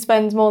anybody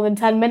spends more than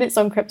 10 minutes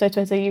on crypto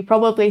Twitter, you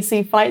probably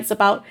see fights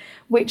about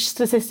which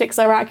statistics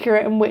are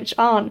accurate and which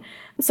aren't.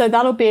 So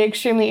that'll be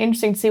extremely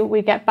interesting to see what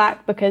we get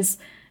back, because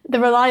the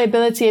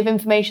reliability of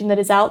information that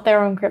is out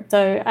there on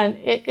crypto, and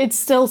it's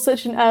still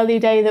such an early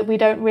day that we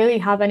don't really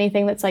have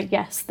anything that's like,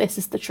 yes, this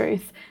is the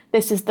truth.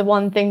 This is the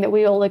one thing that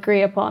we all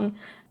agree upon.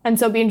 And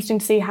so it'll be interesting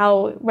to see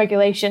how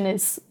regulation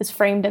is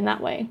framed in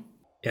that way.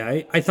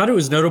 Yeah, I thought it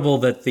was notable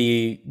that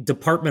the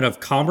Department of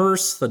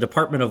Commerce, the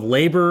Department of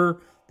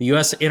Labor, the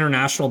U.S.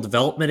 International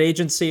Development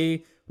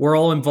Agency were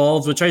all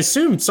involved, which I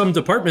assume some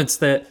departments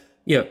that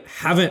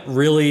haven't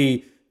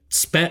really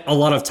spent a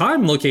lot of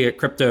time looking at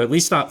crypto, at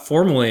least not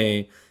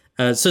formally.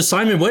 So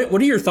Simon, what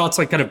are your thoughts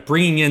on kind of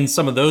bringing in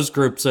some of those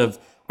groups of,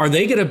 are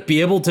they going to be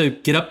able to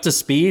get up to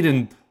speed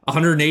in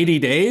 180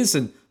 days?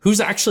 And who's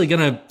actually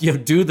going to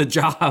do the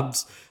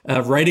jobs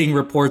writing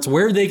reports.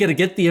 Where are they going to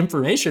get the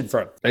information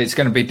from? It's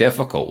going to be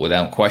difficult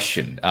without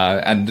question.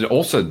 And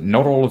also,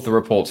 not all of the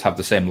reports have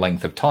the same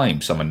length of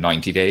time. Some are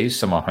 90 days,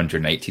 some are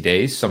 180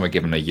 days, some are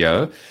given a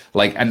year.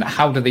 And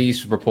how do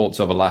these reports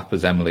overlap,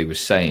 as Emily was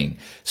saying?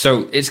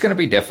 So it's going to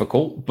be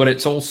difficult, but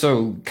it's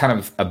also kind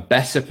of a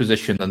better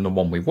position than the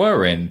one we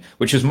were in,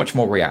 which is much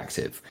more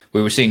reactive.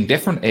 We were seeing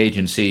different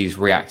agencies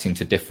reacting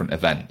to different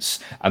events.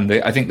 And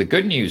I think the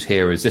good news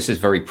here is this is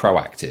very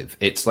proactive.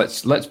 It's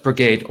let's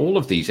brigade all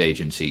of these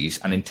agencies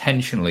and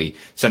intentionally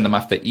send them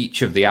after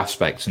each of the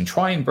aspects and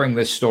try and bring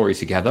this story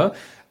together.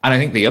 And I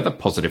think the other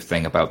positive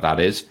thing about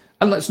that is,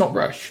 and let's not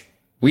rush.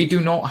 We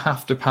do not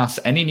have to pass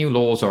any new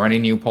laws or any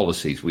new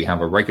policies. We have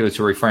a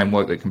regulatory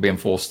framework that can be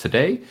enforced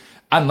today.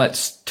 And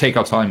let's take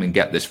our time and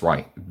get this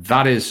right.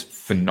 That is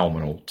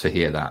phenomenal to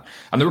hear that.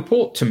 And the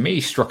report, to me,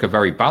 struck a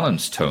very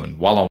balanced tone.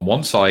 While on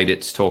one side,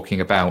 it's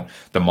talking about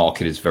the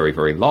market is very,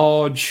 very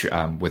large,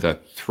 with a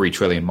 3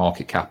 trillion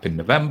market cap in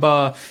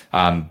November,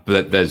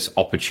 but there's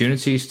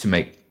opportunities to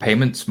make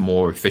payments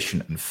more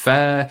efficient and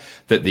fair,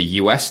 that the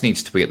US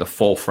needs to be at the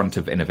forefront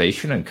of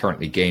innovation and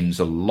currently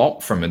gains a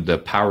lot from the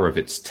power of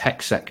its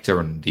tech sector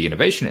and the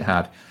innovation it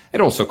had. It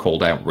also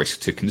called out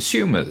risk to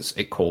consumers.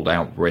 It called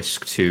out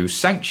risk to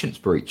sanctions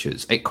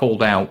breaches. It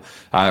called out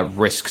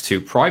risk to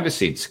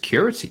privacy and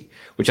security,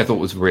 which I thought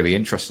was really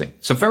interesting.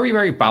 So very,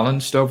 very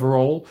balanced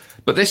overall.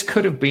 But this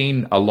could have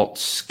been a lot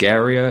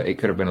scarier. It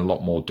could have been a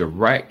lot more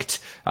direct.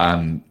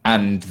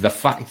 And the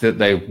fact that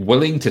they're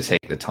willing to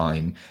take the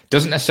time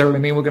doesn't necessarily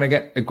mean we're going to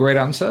get a great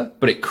answer,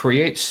 but it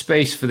creates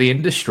space for the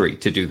industry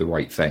to do the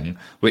right thing,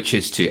 which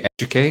is to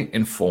educate,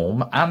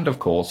 inform, and of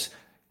course,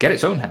 get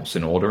its own house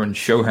in order and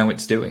show how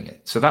it's doing it.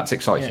 So that's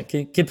exciting.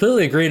 Yeah,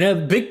 completely agree. And a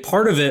big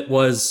part of it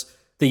was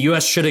the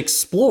U.S. should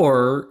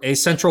explore a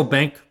central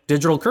bank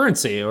digital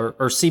currency or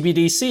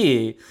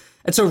CBDC.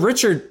 And so,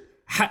 Richard,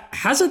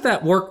 hasn't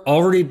that work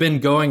already been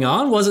going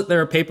on? Wasn't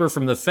there a paper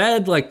from the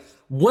Fed?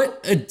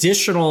 What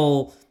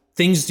additional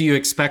things do you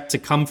expect to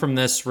come from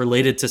this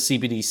related to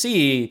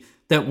CBDC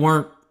that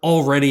weren't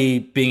already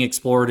being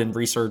explored and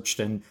researched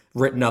and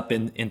written up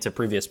into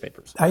previous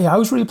papers? I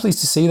was really pleased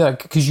to see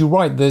that, because you're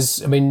right.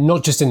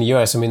 Not just in the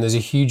US, there's a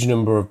huge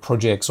number of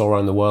projects all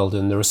around the world,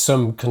 and there are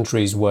some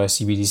countries where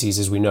CBDCs,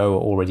 as we know,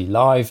 are already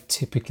live,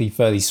 typically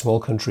fairly small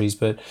countries,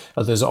 but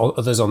others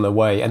on their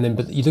way.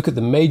 But you look at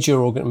the major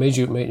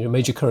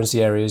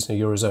currency areas,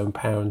 Eurozone,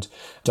 pound,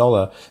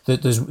 dollar,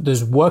 that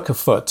there's work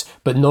afoot,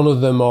 but none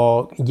of them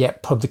are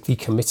yet publicly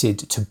committed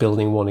to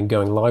building one and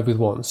going live with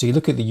one. So you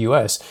look at the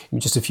US,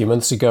 just a few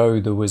months ago,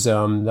 there was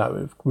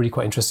that really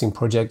quite interesting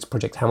Project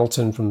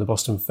Hamilton from the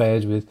Boston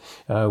Fed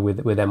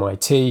with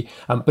MIT,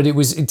 but it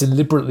was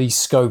deliberately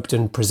scoped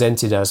and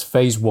presented as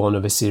phase one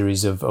of a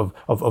series of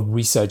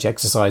research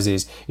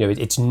exercises.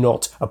 It's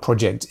not a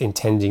project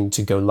intending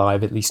to go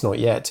live, at least not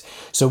yet.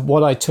 So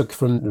what I took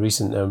from the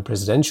recent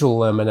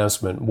presidential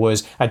announcement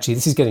was actually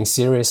this is getting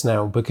serious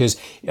now, because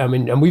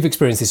and we've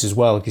experienced this as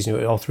well, because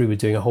all three were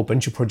doing a whole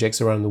bunch of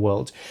projects around the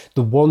world.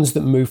 The ones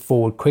that move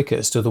forward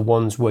quickest are the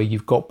ones where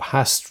you've got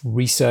past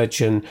research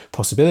and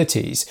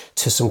possibilities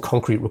to some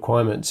concrete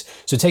requirements.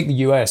 So take the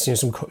US,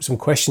 some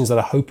questions that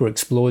I hope are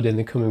explored in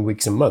the coming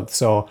weeks and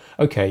months are,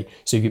 okay,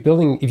 so if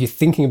you're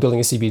thinking of building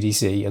a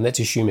CBDC, and let's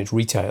assume it's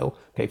retail,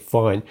 okay,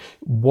 fine.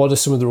 What are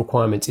some of the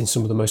requirements in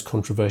some of the most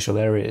controversial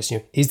areas?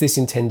 Is this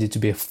intended to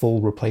be a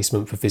full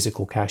replacement for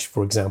physical cash,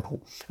 for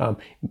example?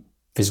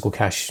 Physical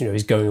cash,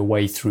 is going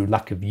away through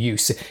lack of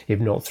use, if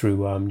not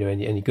through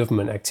any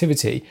government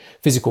activity.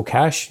 Physical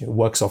cash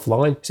works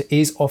offline. So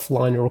is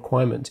offline a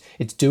requirement?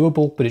 It's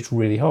doable, but it's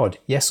really hard.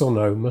 Yes or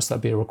no? Must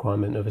that be a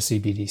requirement of a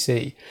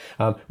CBDC?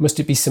 Must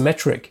it be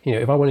symmetric?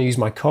 If I want to use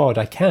my card,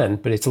 I can,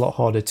 but it's a lot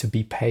harder to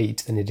be paid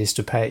than it is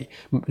to pay.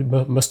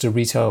 Must a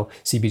retail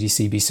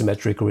CBDC be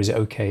symmetric, or is it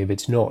okay if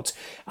it's not?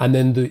 And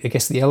then I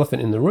guess the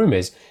elephant in the room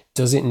is,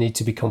 does it need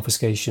to be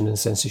confiscation and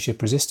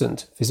censorship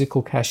resistant?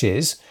 Physical cash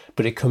is,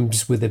 but it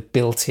comes with a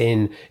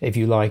built-in, if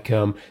you like,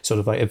 sort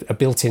of like a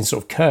built-in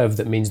sort of curve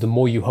that means the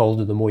more you hold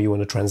and the more you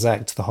want to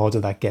transact, the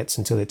harder that gets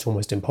until it's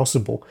almost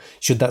impossible.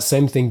 Should that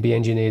same thing be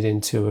engineered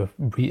into a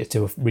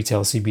retail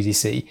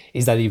CBDC?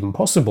 Is that even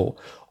possible?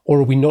 Or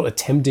are we not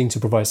attempting to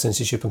provide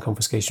censorship and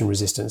confiscation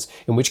resistance?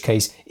 In which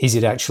case, is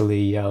it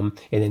actually in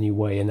any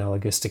way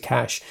analogous to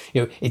cash?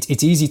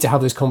 It's easy to have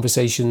those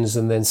conversations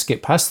and then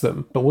skip past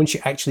them. But once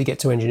you actually get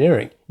to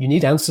engineering, you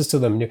need answers to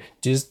them.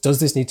 Does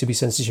this need to be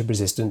censorship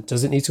resistant?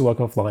 Does it need to work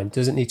offline?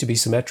 Does it need to be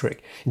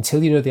symmetric?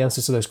 Until you know the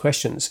answers to those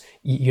questions,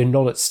 you're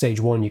not at stage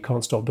one. You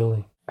can't stop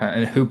building.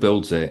 And who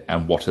builds it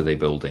and what are they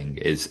building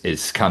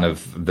is kind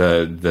of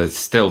the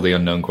still the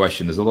unknown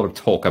question. There's a lot of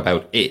talk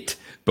about it,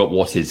 but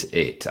what is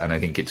it? And I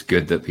think it's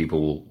good that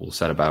people will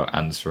set about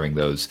answering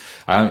those.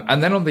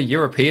 And then on the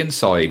European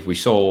side, we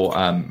saw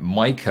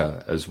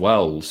MiCA as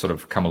well sort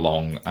of come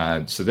along.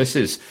 So this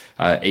is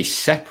a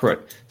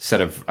separate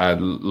set of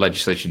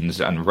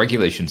legislations and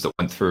regulations that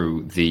went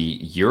through the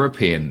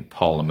European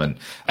Parliament.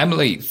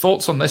 Emily,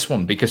 thoughts on this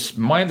one? Because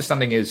my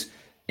understanding is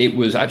it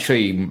was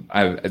actually,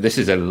 this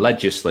is a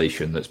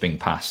legislation that's being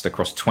passed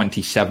across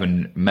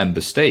 27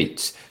 member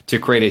states to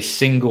create a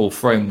single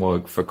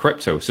framework for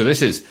crypto. So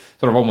this is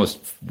sort of almost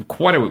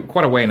quite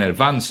a way in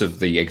advance of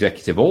the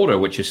executive order,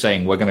 which is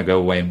saying we're going to go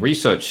away and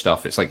research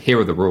stuff. It's like, here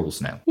are the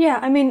rules now. Yeah,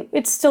 I mean,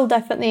 it's still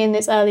definitely in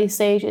its early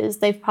stages.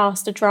 They've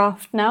passed a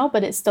draft now,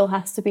 but it still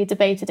has to be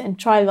debated in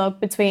trilogue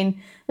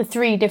between the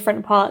three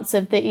different parts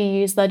of the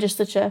EU's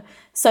legislature.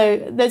 So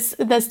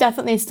there's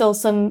definitely still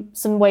some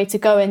way to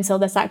go until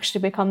this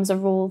actually becomes a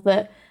rule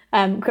that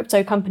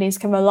crypto companies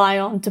can rely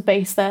on to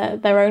base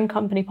their own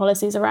company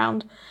policies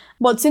around.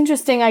 What's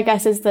interesting, I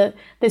guess, is that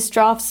this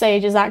draft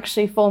stage has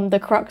actually formed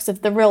the crux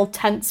of the real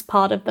tense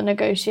part of the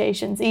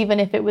negotiations, even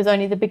if it was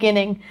only the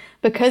beginning,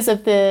 because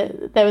of there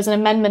was an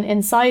amendment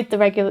inside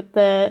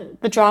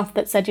the draft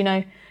that said,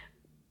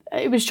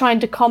 it was trying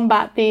to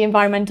combat the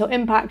environmental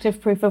impact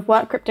of proof of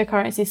work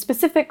cryptocurrencies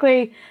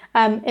specifically,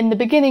 in the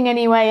beginning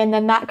anyway, and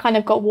then that kind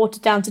of got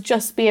watered down to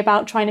just be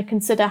about trying to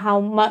consider how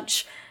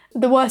much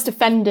the worst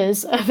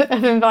offenders of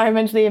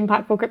environmentally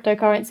impactful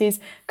cryptocurrencies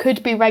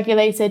could be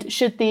regulated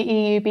should the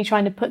EU be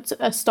trying to put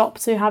a stop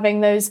to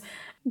having those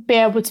be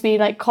able to be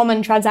like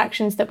common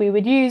transactions that we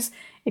would use.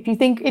 If you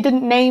think it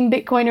didn't name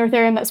Bitcoin or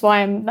Ethereum, that's why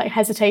I'm like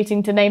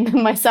hesitating to name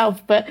them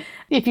myself. But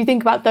if you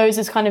think about those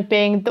as kind of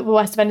being the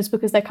worst offenders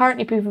because they're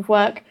currently proof of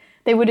work,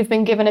 they would have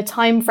been given a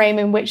time frame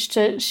in which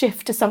to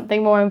shift to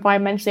something more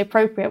environmentally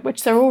appropriate,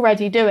 which they're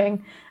already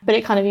doing. But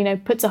it kind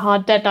of, puts a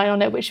hard deadline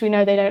on it, which we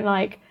know they don't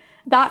like.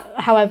 That,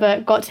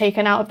 however, got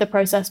taken out of the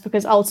process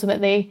because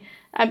ultimately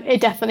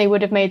it definitely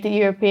would have made the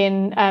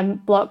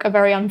European bloc a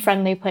very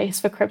unfriendly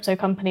place for crypto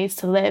companies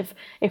to live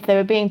if they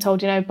were being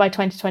told, by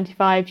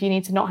 2025, you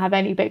need to not have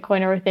any Bitcoin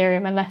or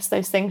Ethereum unless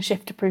those things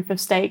shift to proof of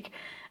stake.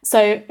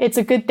 So it's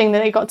a good thing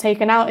that it got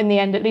taken out in the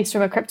end, at least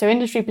from a crypto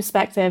industry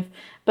perspective.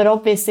 But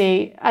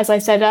obviously, as I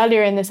said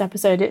earlier in this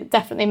episode, it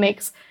definitely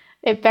makes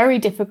it very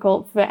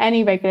difficult for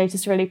any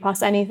regulators to really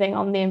pass anything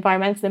on the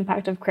environmental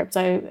impact of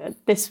crypto.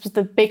 This was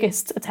the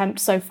biggest attempt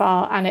so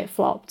far, and it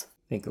flopped.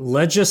 I think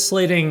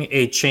legislating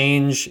a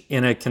change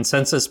in a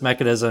consensus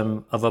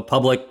mechanism of a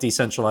public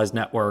decentralized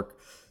network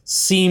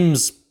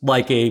seems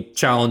like a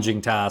challenging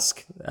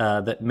task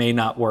that may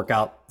not work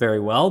out very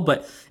well.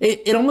 But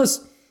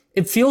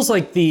it feels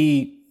like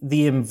the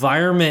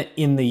environment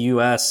in the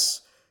U.S.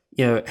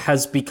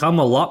 has become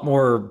a lot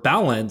more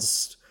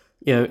balanced.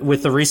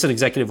 With the recent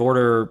executive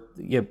order,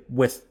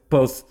 with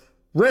both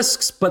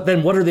risks, but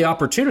then what are the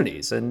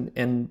opportunities and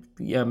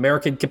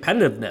American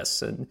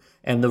competitiveness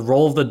and the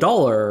role of the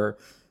dollar?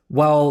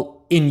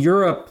 While in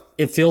Europe,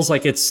 it feels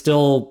like it's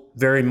still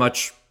very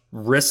much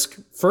risk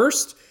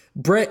first.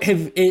 Brett,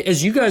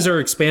 as you guys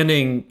are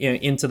expanding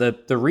into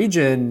the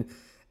region,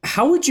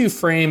 how would you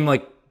frame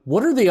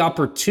what are the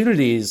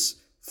opportunities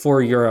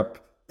for Europe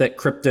that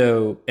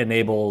crypto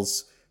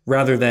enables,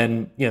 rather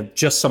than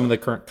just some of the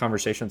current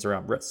conversations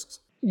around risks?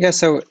 Yeah,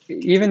 so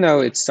even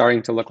though it's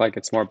starting to look like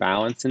it's more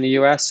balanced in the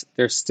US,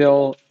 there's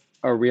still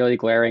a really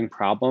glaring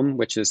problem,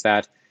 which is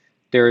that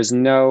there is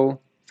no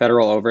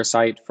federal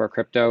oversight for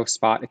crypto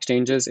spot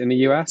exchanges in the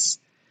US,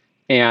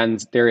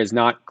 and there is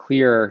not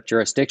clear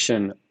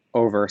jurisdiction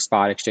over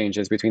spot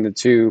exchanges between the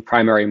two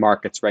primary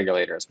markets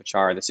regulators, which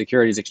are the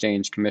Securities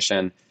Exchange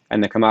Commission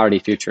and the Commodity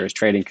Futures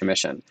Trading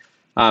Commission,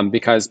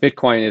 because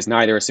Bitcoin is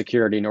neither a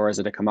security nor is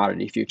it a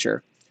commodity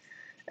future.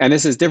 And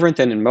this is different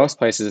than in most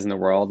places in the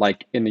world,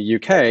 like in the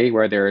UK,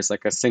 where there is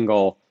a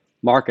single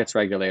markets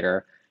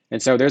regulator.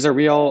 And so there's a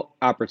real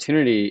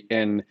opportunity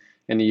in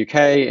the UK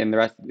and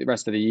the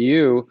rest of the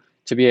EU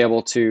to be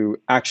able to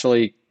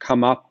actually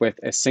come up with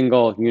a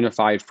single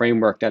unified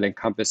framework that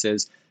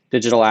encompasses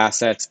digital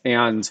assets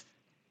and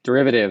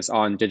derivatives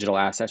on digital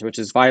assets, which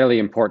is vitally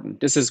important.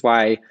 This is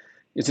why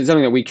it's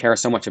something that we care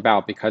so much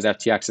about, because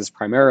FTX is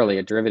primarily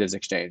a derivatives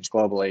exchange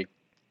globally.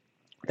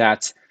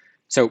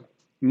 So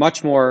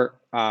much more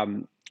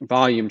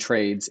volume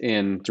trades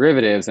in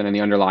derivatives than in the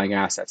underlying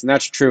assets. And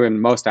that's true in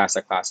most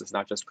asset classes,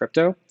 not just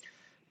crypto,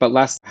 but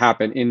less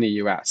happen in the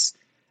US.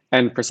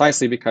 And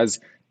precisely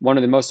because one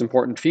of the most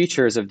important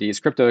features of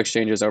these crypto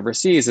exchanges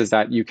overseas is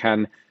that you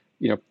can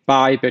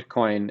buy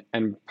Bitcoin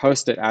and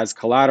post it as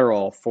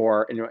collateral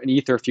for an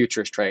Ether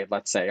futures trade,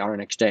 let's say, on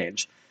an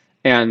exchange.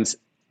 And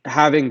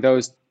having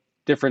those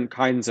different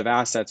kinds of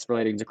assets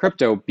relating to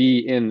crypto be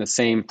in the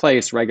same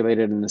place,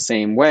 regulated in the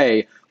same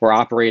way, or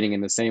operating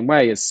in the same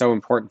way is so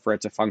important for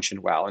it to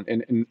function well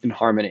and in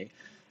harmony.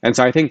 And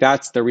so I think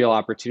that's the real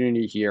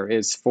opportunity here,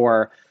 is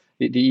for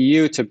the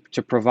EU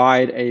to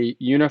provide a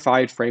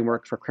unified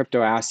framework for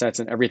crypto assets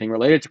and everything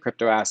related to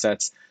crypto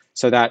assets,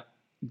 so that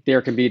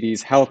there can be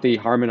these healthy,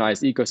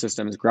 harmonized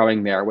ecosystems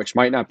growing there, which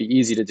might not be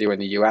easy to do in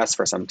the US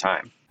for some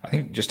time. I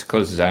think just to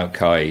close this out,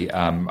 Kai,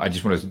 I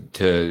just wanted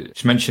to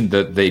just mention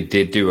that they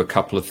did do a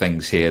couple of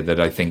things here that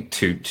I think,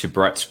 to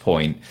Brett's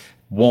point,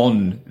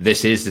 one,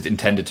 this is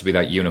intended to be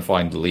that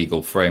unified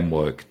legal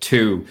framework.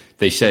 Two,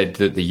 they said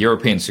that the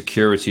European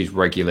securities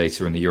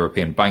regulator and the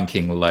European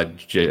banking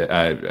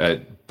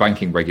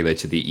banking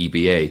regulator, the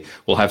EBA,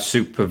 will have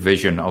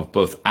supervision of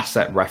both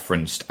asset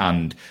referenced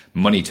and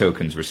money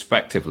tokens,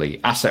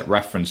 respectively. Asset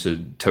referenced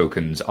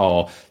tokens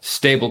are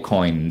stable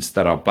coins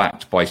that are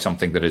backed by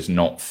something that is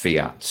not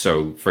fiat.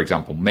 So, for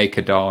example,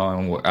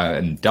 MakerDAO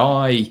and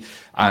DAI,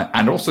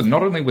 and also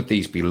not only would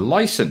these be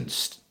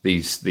licensed,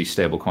 these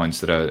stable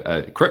coins that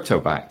are crypto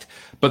backed,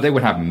 but they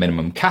would have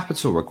minimum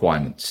capital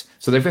requirements.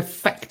 So they've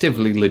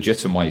effectively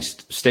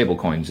legitimized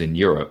stablecoins in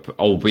Europe,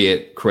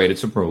 albeit created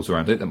some rules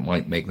around it that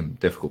might make them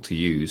difficult to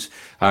use.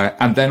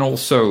 And then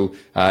also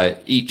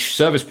each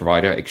service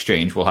provider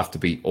exchange will have to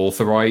be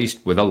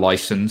authorized with a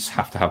license,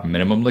 have to have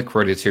minimum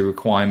liquidity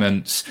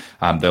requirements.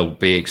 They'll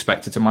be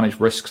expected to manage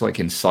risks like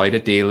insider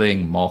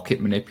dealing, market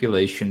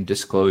manipulation,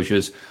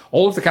 disclosures,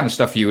 all of the kind of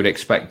stuff you would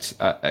expect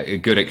a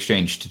good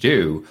exchange to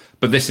do.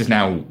 But this is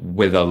now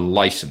with a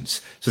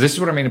license. So this is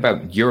what I mean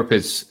about Europe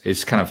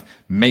is kind of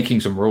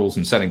making some rules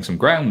and setting some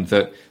ground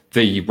that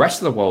the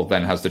rest of the world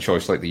then has the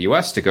choice, like the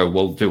US, to go,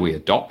 well, do we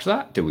adopt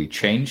that? Do we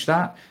change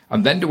that?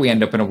 And then do we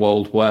end up in a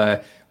world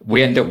where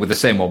we end up with the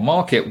same old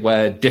market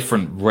where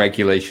different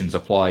regulations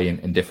apply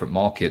in different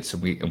markets,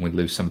 and we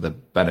lose some of the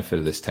benefit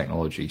of this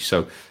technology?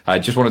 So I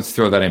just wanted to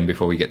throw that in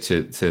before we get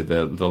to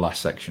the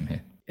last section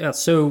here. Yeah,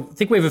 so I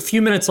think we have a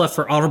few minutes left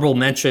for honorable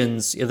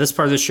mentions. This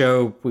part of the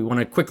show, we want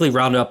to quickly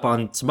round up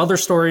on some other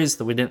stories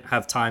that we didn't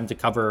have time to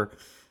cover.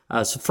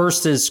 So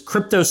first is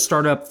crypto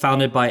startup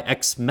founded by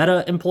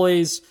ex-Meta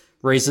employees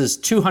raises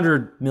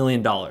 $200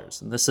 million.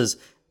 And this is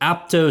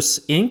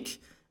Aptos Inc.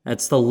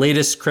 That's the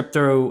latest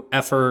crypto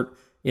effort,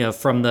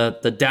 from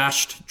the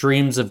dashed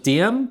dreams of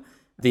Diem,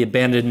 the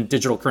abandoned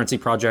digital currency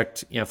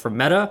project, from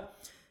Meta.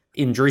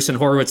 Andreessen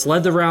Horowitz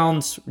led the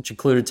round, which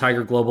included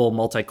Tiger Global,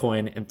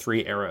 Multicoin, and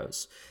Three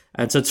Arrows.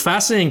 And so it's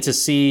fascinating to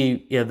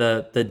see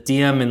the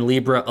Diem and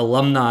Libra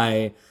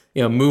alumni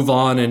move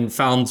on and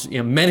found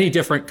many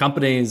different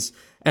companies.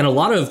 And a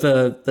lot of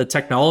the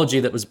technology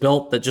that was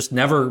built that just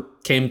never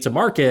came to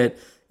market,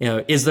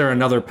 is there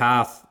another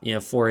path,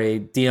 for a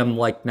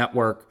Diem-like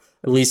network,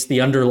 at least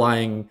the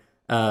underlying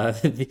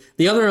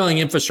the underlying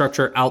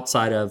infrastructure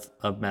outside of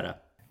Meta?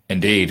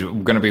 Indeed,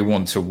 we're going to be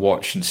one to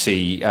watch and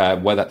see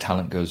where that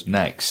talent goes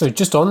next. So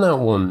just on that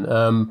one,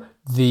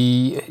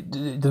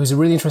 there was a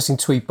really interesting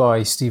tweet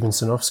by Steven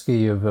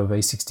Sinofsky of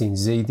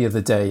A16Z the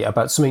other day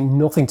about something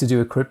nothing to do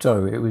with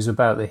crypto. It was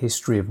about the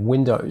history of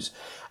Windows.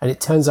 And it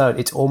turns out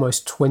it's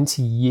almost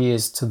 20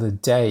 years to the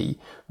day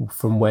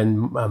from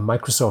when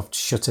Microsoft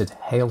shuttered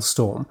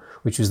Hailstorm,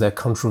 which was their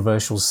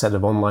controversial set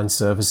of online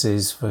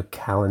services for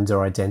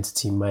calendar,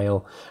 identity,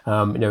 mail,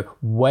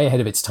 way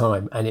ahead of its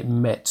time. And it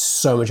met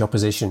so much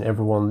opposition.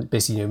 Everyone,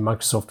 basically,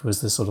 Microsoft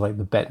was the sort of like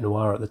the bête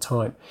noire at the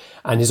time.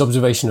 And his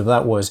observation of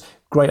that was,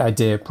 great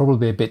idea,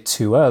 probably a bit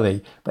too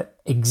early, but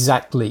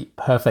exactly,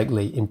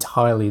 perfectly,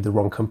 entirely the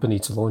wrong company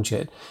to launch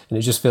it. And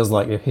it just feels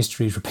like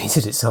history's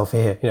repeated itself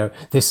here.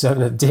 This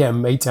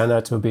DM may turn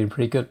out to have been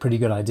a pretty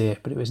good idea,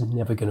 but it was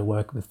never going to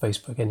work with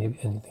Facebook,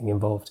 anything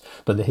involved.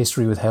 But the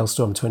history with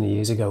Hailstorm 20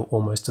 years ago,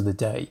 almost to the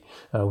day,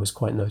 was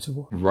quite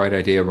notable. Right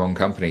idea, wrong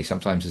company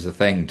sometimes is a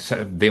thing.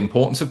 So the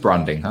importance of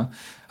branding, huh?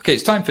 Okay,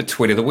 it's time for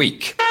Tweet of the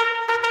Week.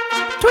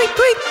 Tweet,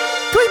 tweet,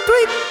 tweet,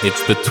 tweet.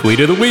 It's the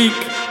Tweet of the Week.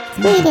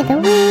 Tweet of the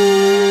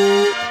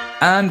Week.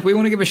 And we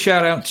want to give a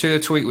shout out to a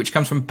tweet which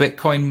comes from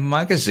Bitcoin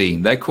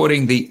Magazine. They're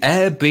quoting the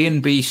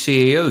Airbnb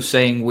CEO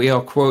saying, we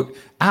are, quote,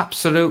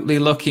 absolutely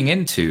looking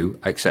into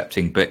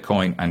accepting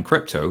Bitcoin and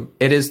crypto.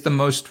 It is the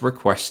most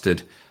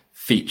requested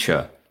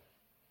feature.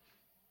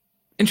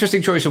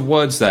 Interesting choice of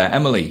words there.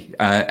 Emily,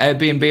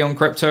 Airbnb on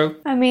crypto?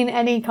 I mean,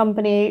 any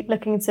company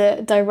looking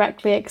to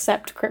directly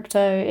accept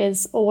crypto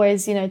is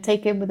always,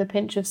 take it with a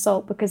pinch of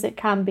salt because it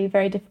can be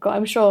very difficult.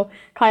 I'm sure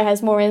Kai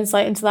has more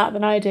insight into that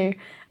than I do.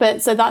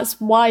 But so that's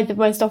why the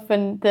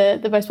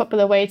most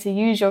popular way to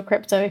use your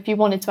crypto, if you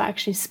wanted to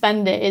actually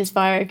spend it, is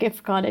via a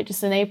gift card. It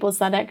just enables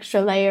that extra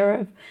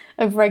layer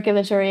of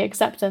regulatory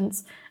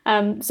acceptance.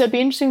 So it'd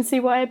be interesting to see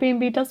what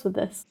Airbnb does with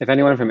this. If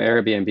anyone from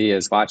Airbnb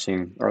is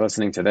watching or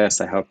listening to this,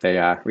 I hope they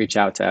reach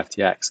out to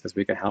FTX because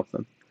we can help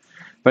them.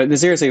 But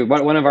seriously,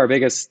 one of our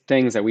biggest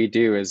things that we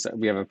do is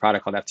we have a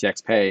product called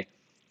FTX Pay,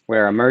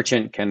 where a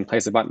merchant can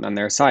place a button on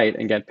their site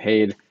and get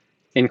paid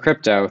in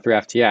crypto through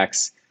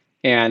FTX.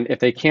 And if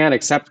they can't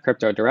accept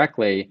crypto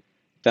directly,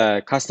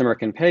 the customer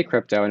can pay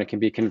crypto and it can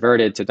be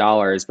converted to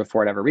dollars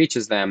before it ever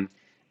reaches them.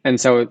 And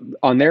so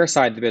on their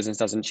side, the business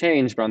doesn't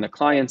change, but on the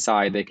client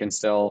side, they can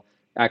still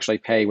actually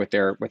pay with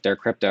their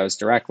cryptos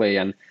directly.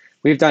 And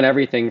we've done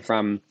everything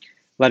from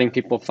letting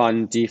people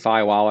fund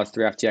DeFi wallets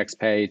through FTX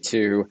Pay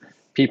to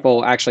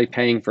people actually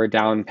paying for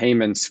down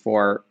payments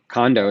for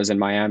condos in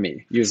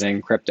Miami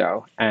using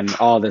crypto, and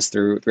all this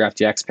through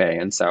FTX Pay.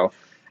 And so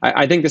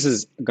I think this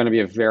is going to be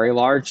a very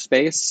large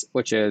space,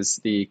 which is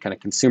the kind of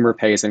consumer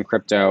pays in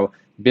crypto,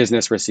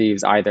 business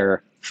receives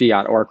either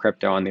fiat or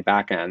crypto on the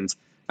back end,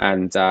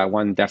 and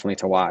one definitely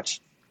to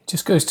watch.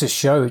 Just goes to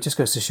show,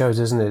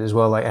 doesn't it, as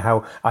well, like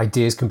how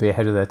ideas can be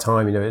ahead of their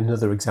time.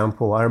 Another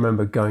example, I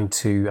remember going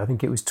to, I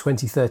think it was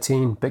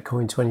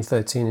Bitcoin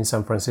 2013 in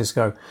San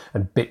Francisco,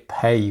 and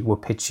BitPay were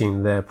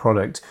pitching their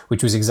product,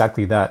 which was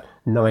exactly that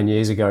 9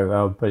 years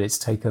ago, but it's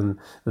taken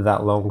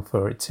that long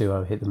for it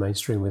to hit the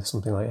mainstream with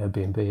something like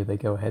Airbnb if they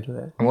go ahead with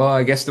it. Well,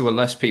 I guess there were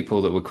less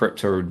people that were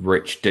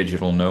crypto-rich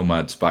digital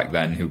nomads back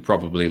then who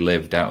probably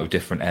lived out of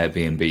different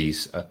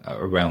Airbnbs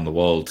around the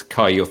world.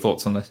 Kai, your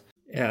thoughts on this?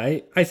 Yeah,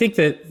 I think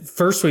that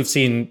first we've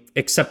seen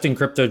accepting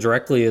crypto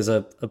directly as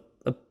a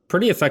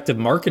pretty effective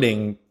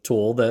marketing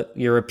tool, that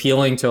you're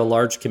appealing to a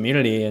large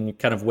community and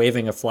kind of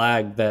waving a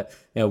flag that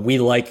we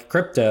like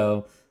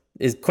crypto.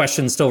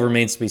 Question still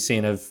remains to be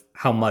seen of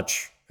how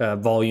much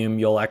volume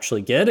you'll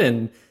actually get.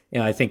 And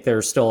I think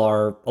there still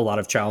are a lot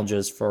of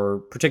challenges for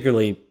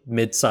particularly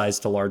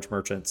mid-sized to large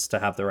merchants to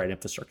have the right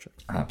infrastructure.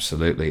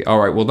 Absolutely. All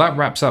right. Well, that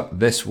wraps up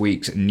this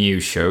week's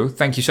news show.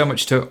 Thank you so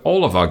much to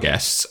all of our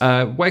guests.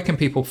 Where can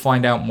people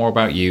find out more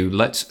about you?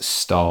 Let's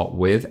start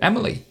with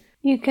Emily.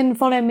 You can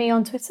follow me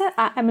on Twitter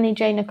at Emily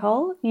J.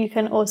 Nicole. You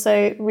can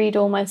also read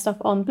all my stuff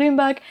on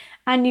Bloomberg,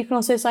 and you can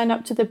also sign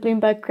up to the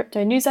Bloomberg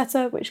Crypto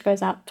newsletter, which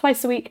goes out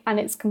twice a week, and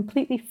it's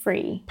completely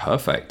free.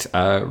 Perfect.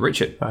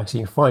 Richard. So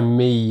you can find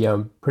me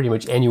pretty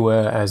much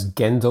anywhere as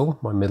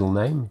Gendal, my middle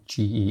name,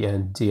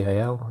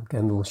 Gendal.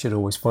 Gendal should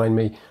always find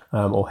me,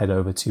 or head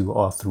over to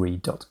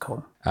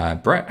r3.com.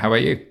 Brett, how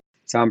about you?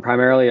 So I'm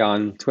primarily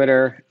on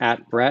Twitter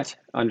at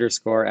Brett_FTXUS,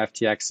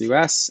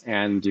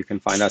 and you can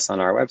find us on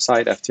our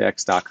website,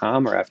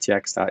 ftx.com or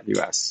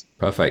ftx.us.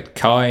 Perfect.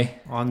 Kai?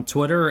 On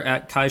Twitter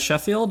at Kai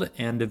Sheffield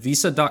and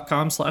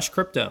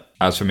visa.com/crypto.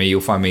 As for me,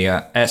 you'll find me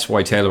at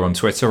SYTaylor on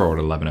Twitter or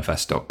at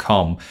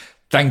 11fs.com.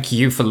 Thank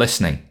you for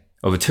listening.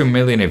 Over 2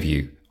 million of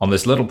you on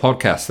this little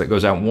podcast that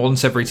goes out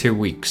once every 2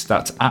 weeks.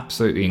 That's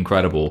absolutely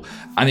incredible.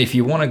 And if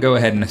you want to go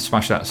ahead and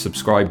smash that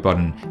subscribe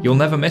button, you'll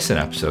never miss an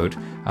episode.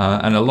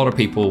 And a lot of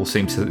people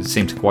seem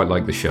to quite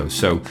like the show.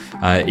 So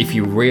if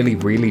you really,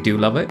 really do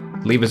love it,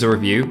 leave us a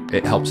review.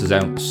 It helps us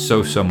out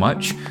so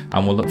much.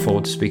 And we'll look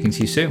forward to speaking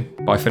to you soon.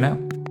 Bye for now.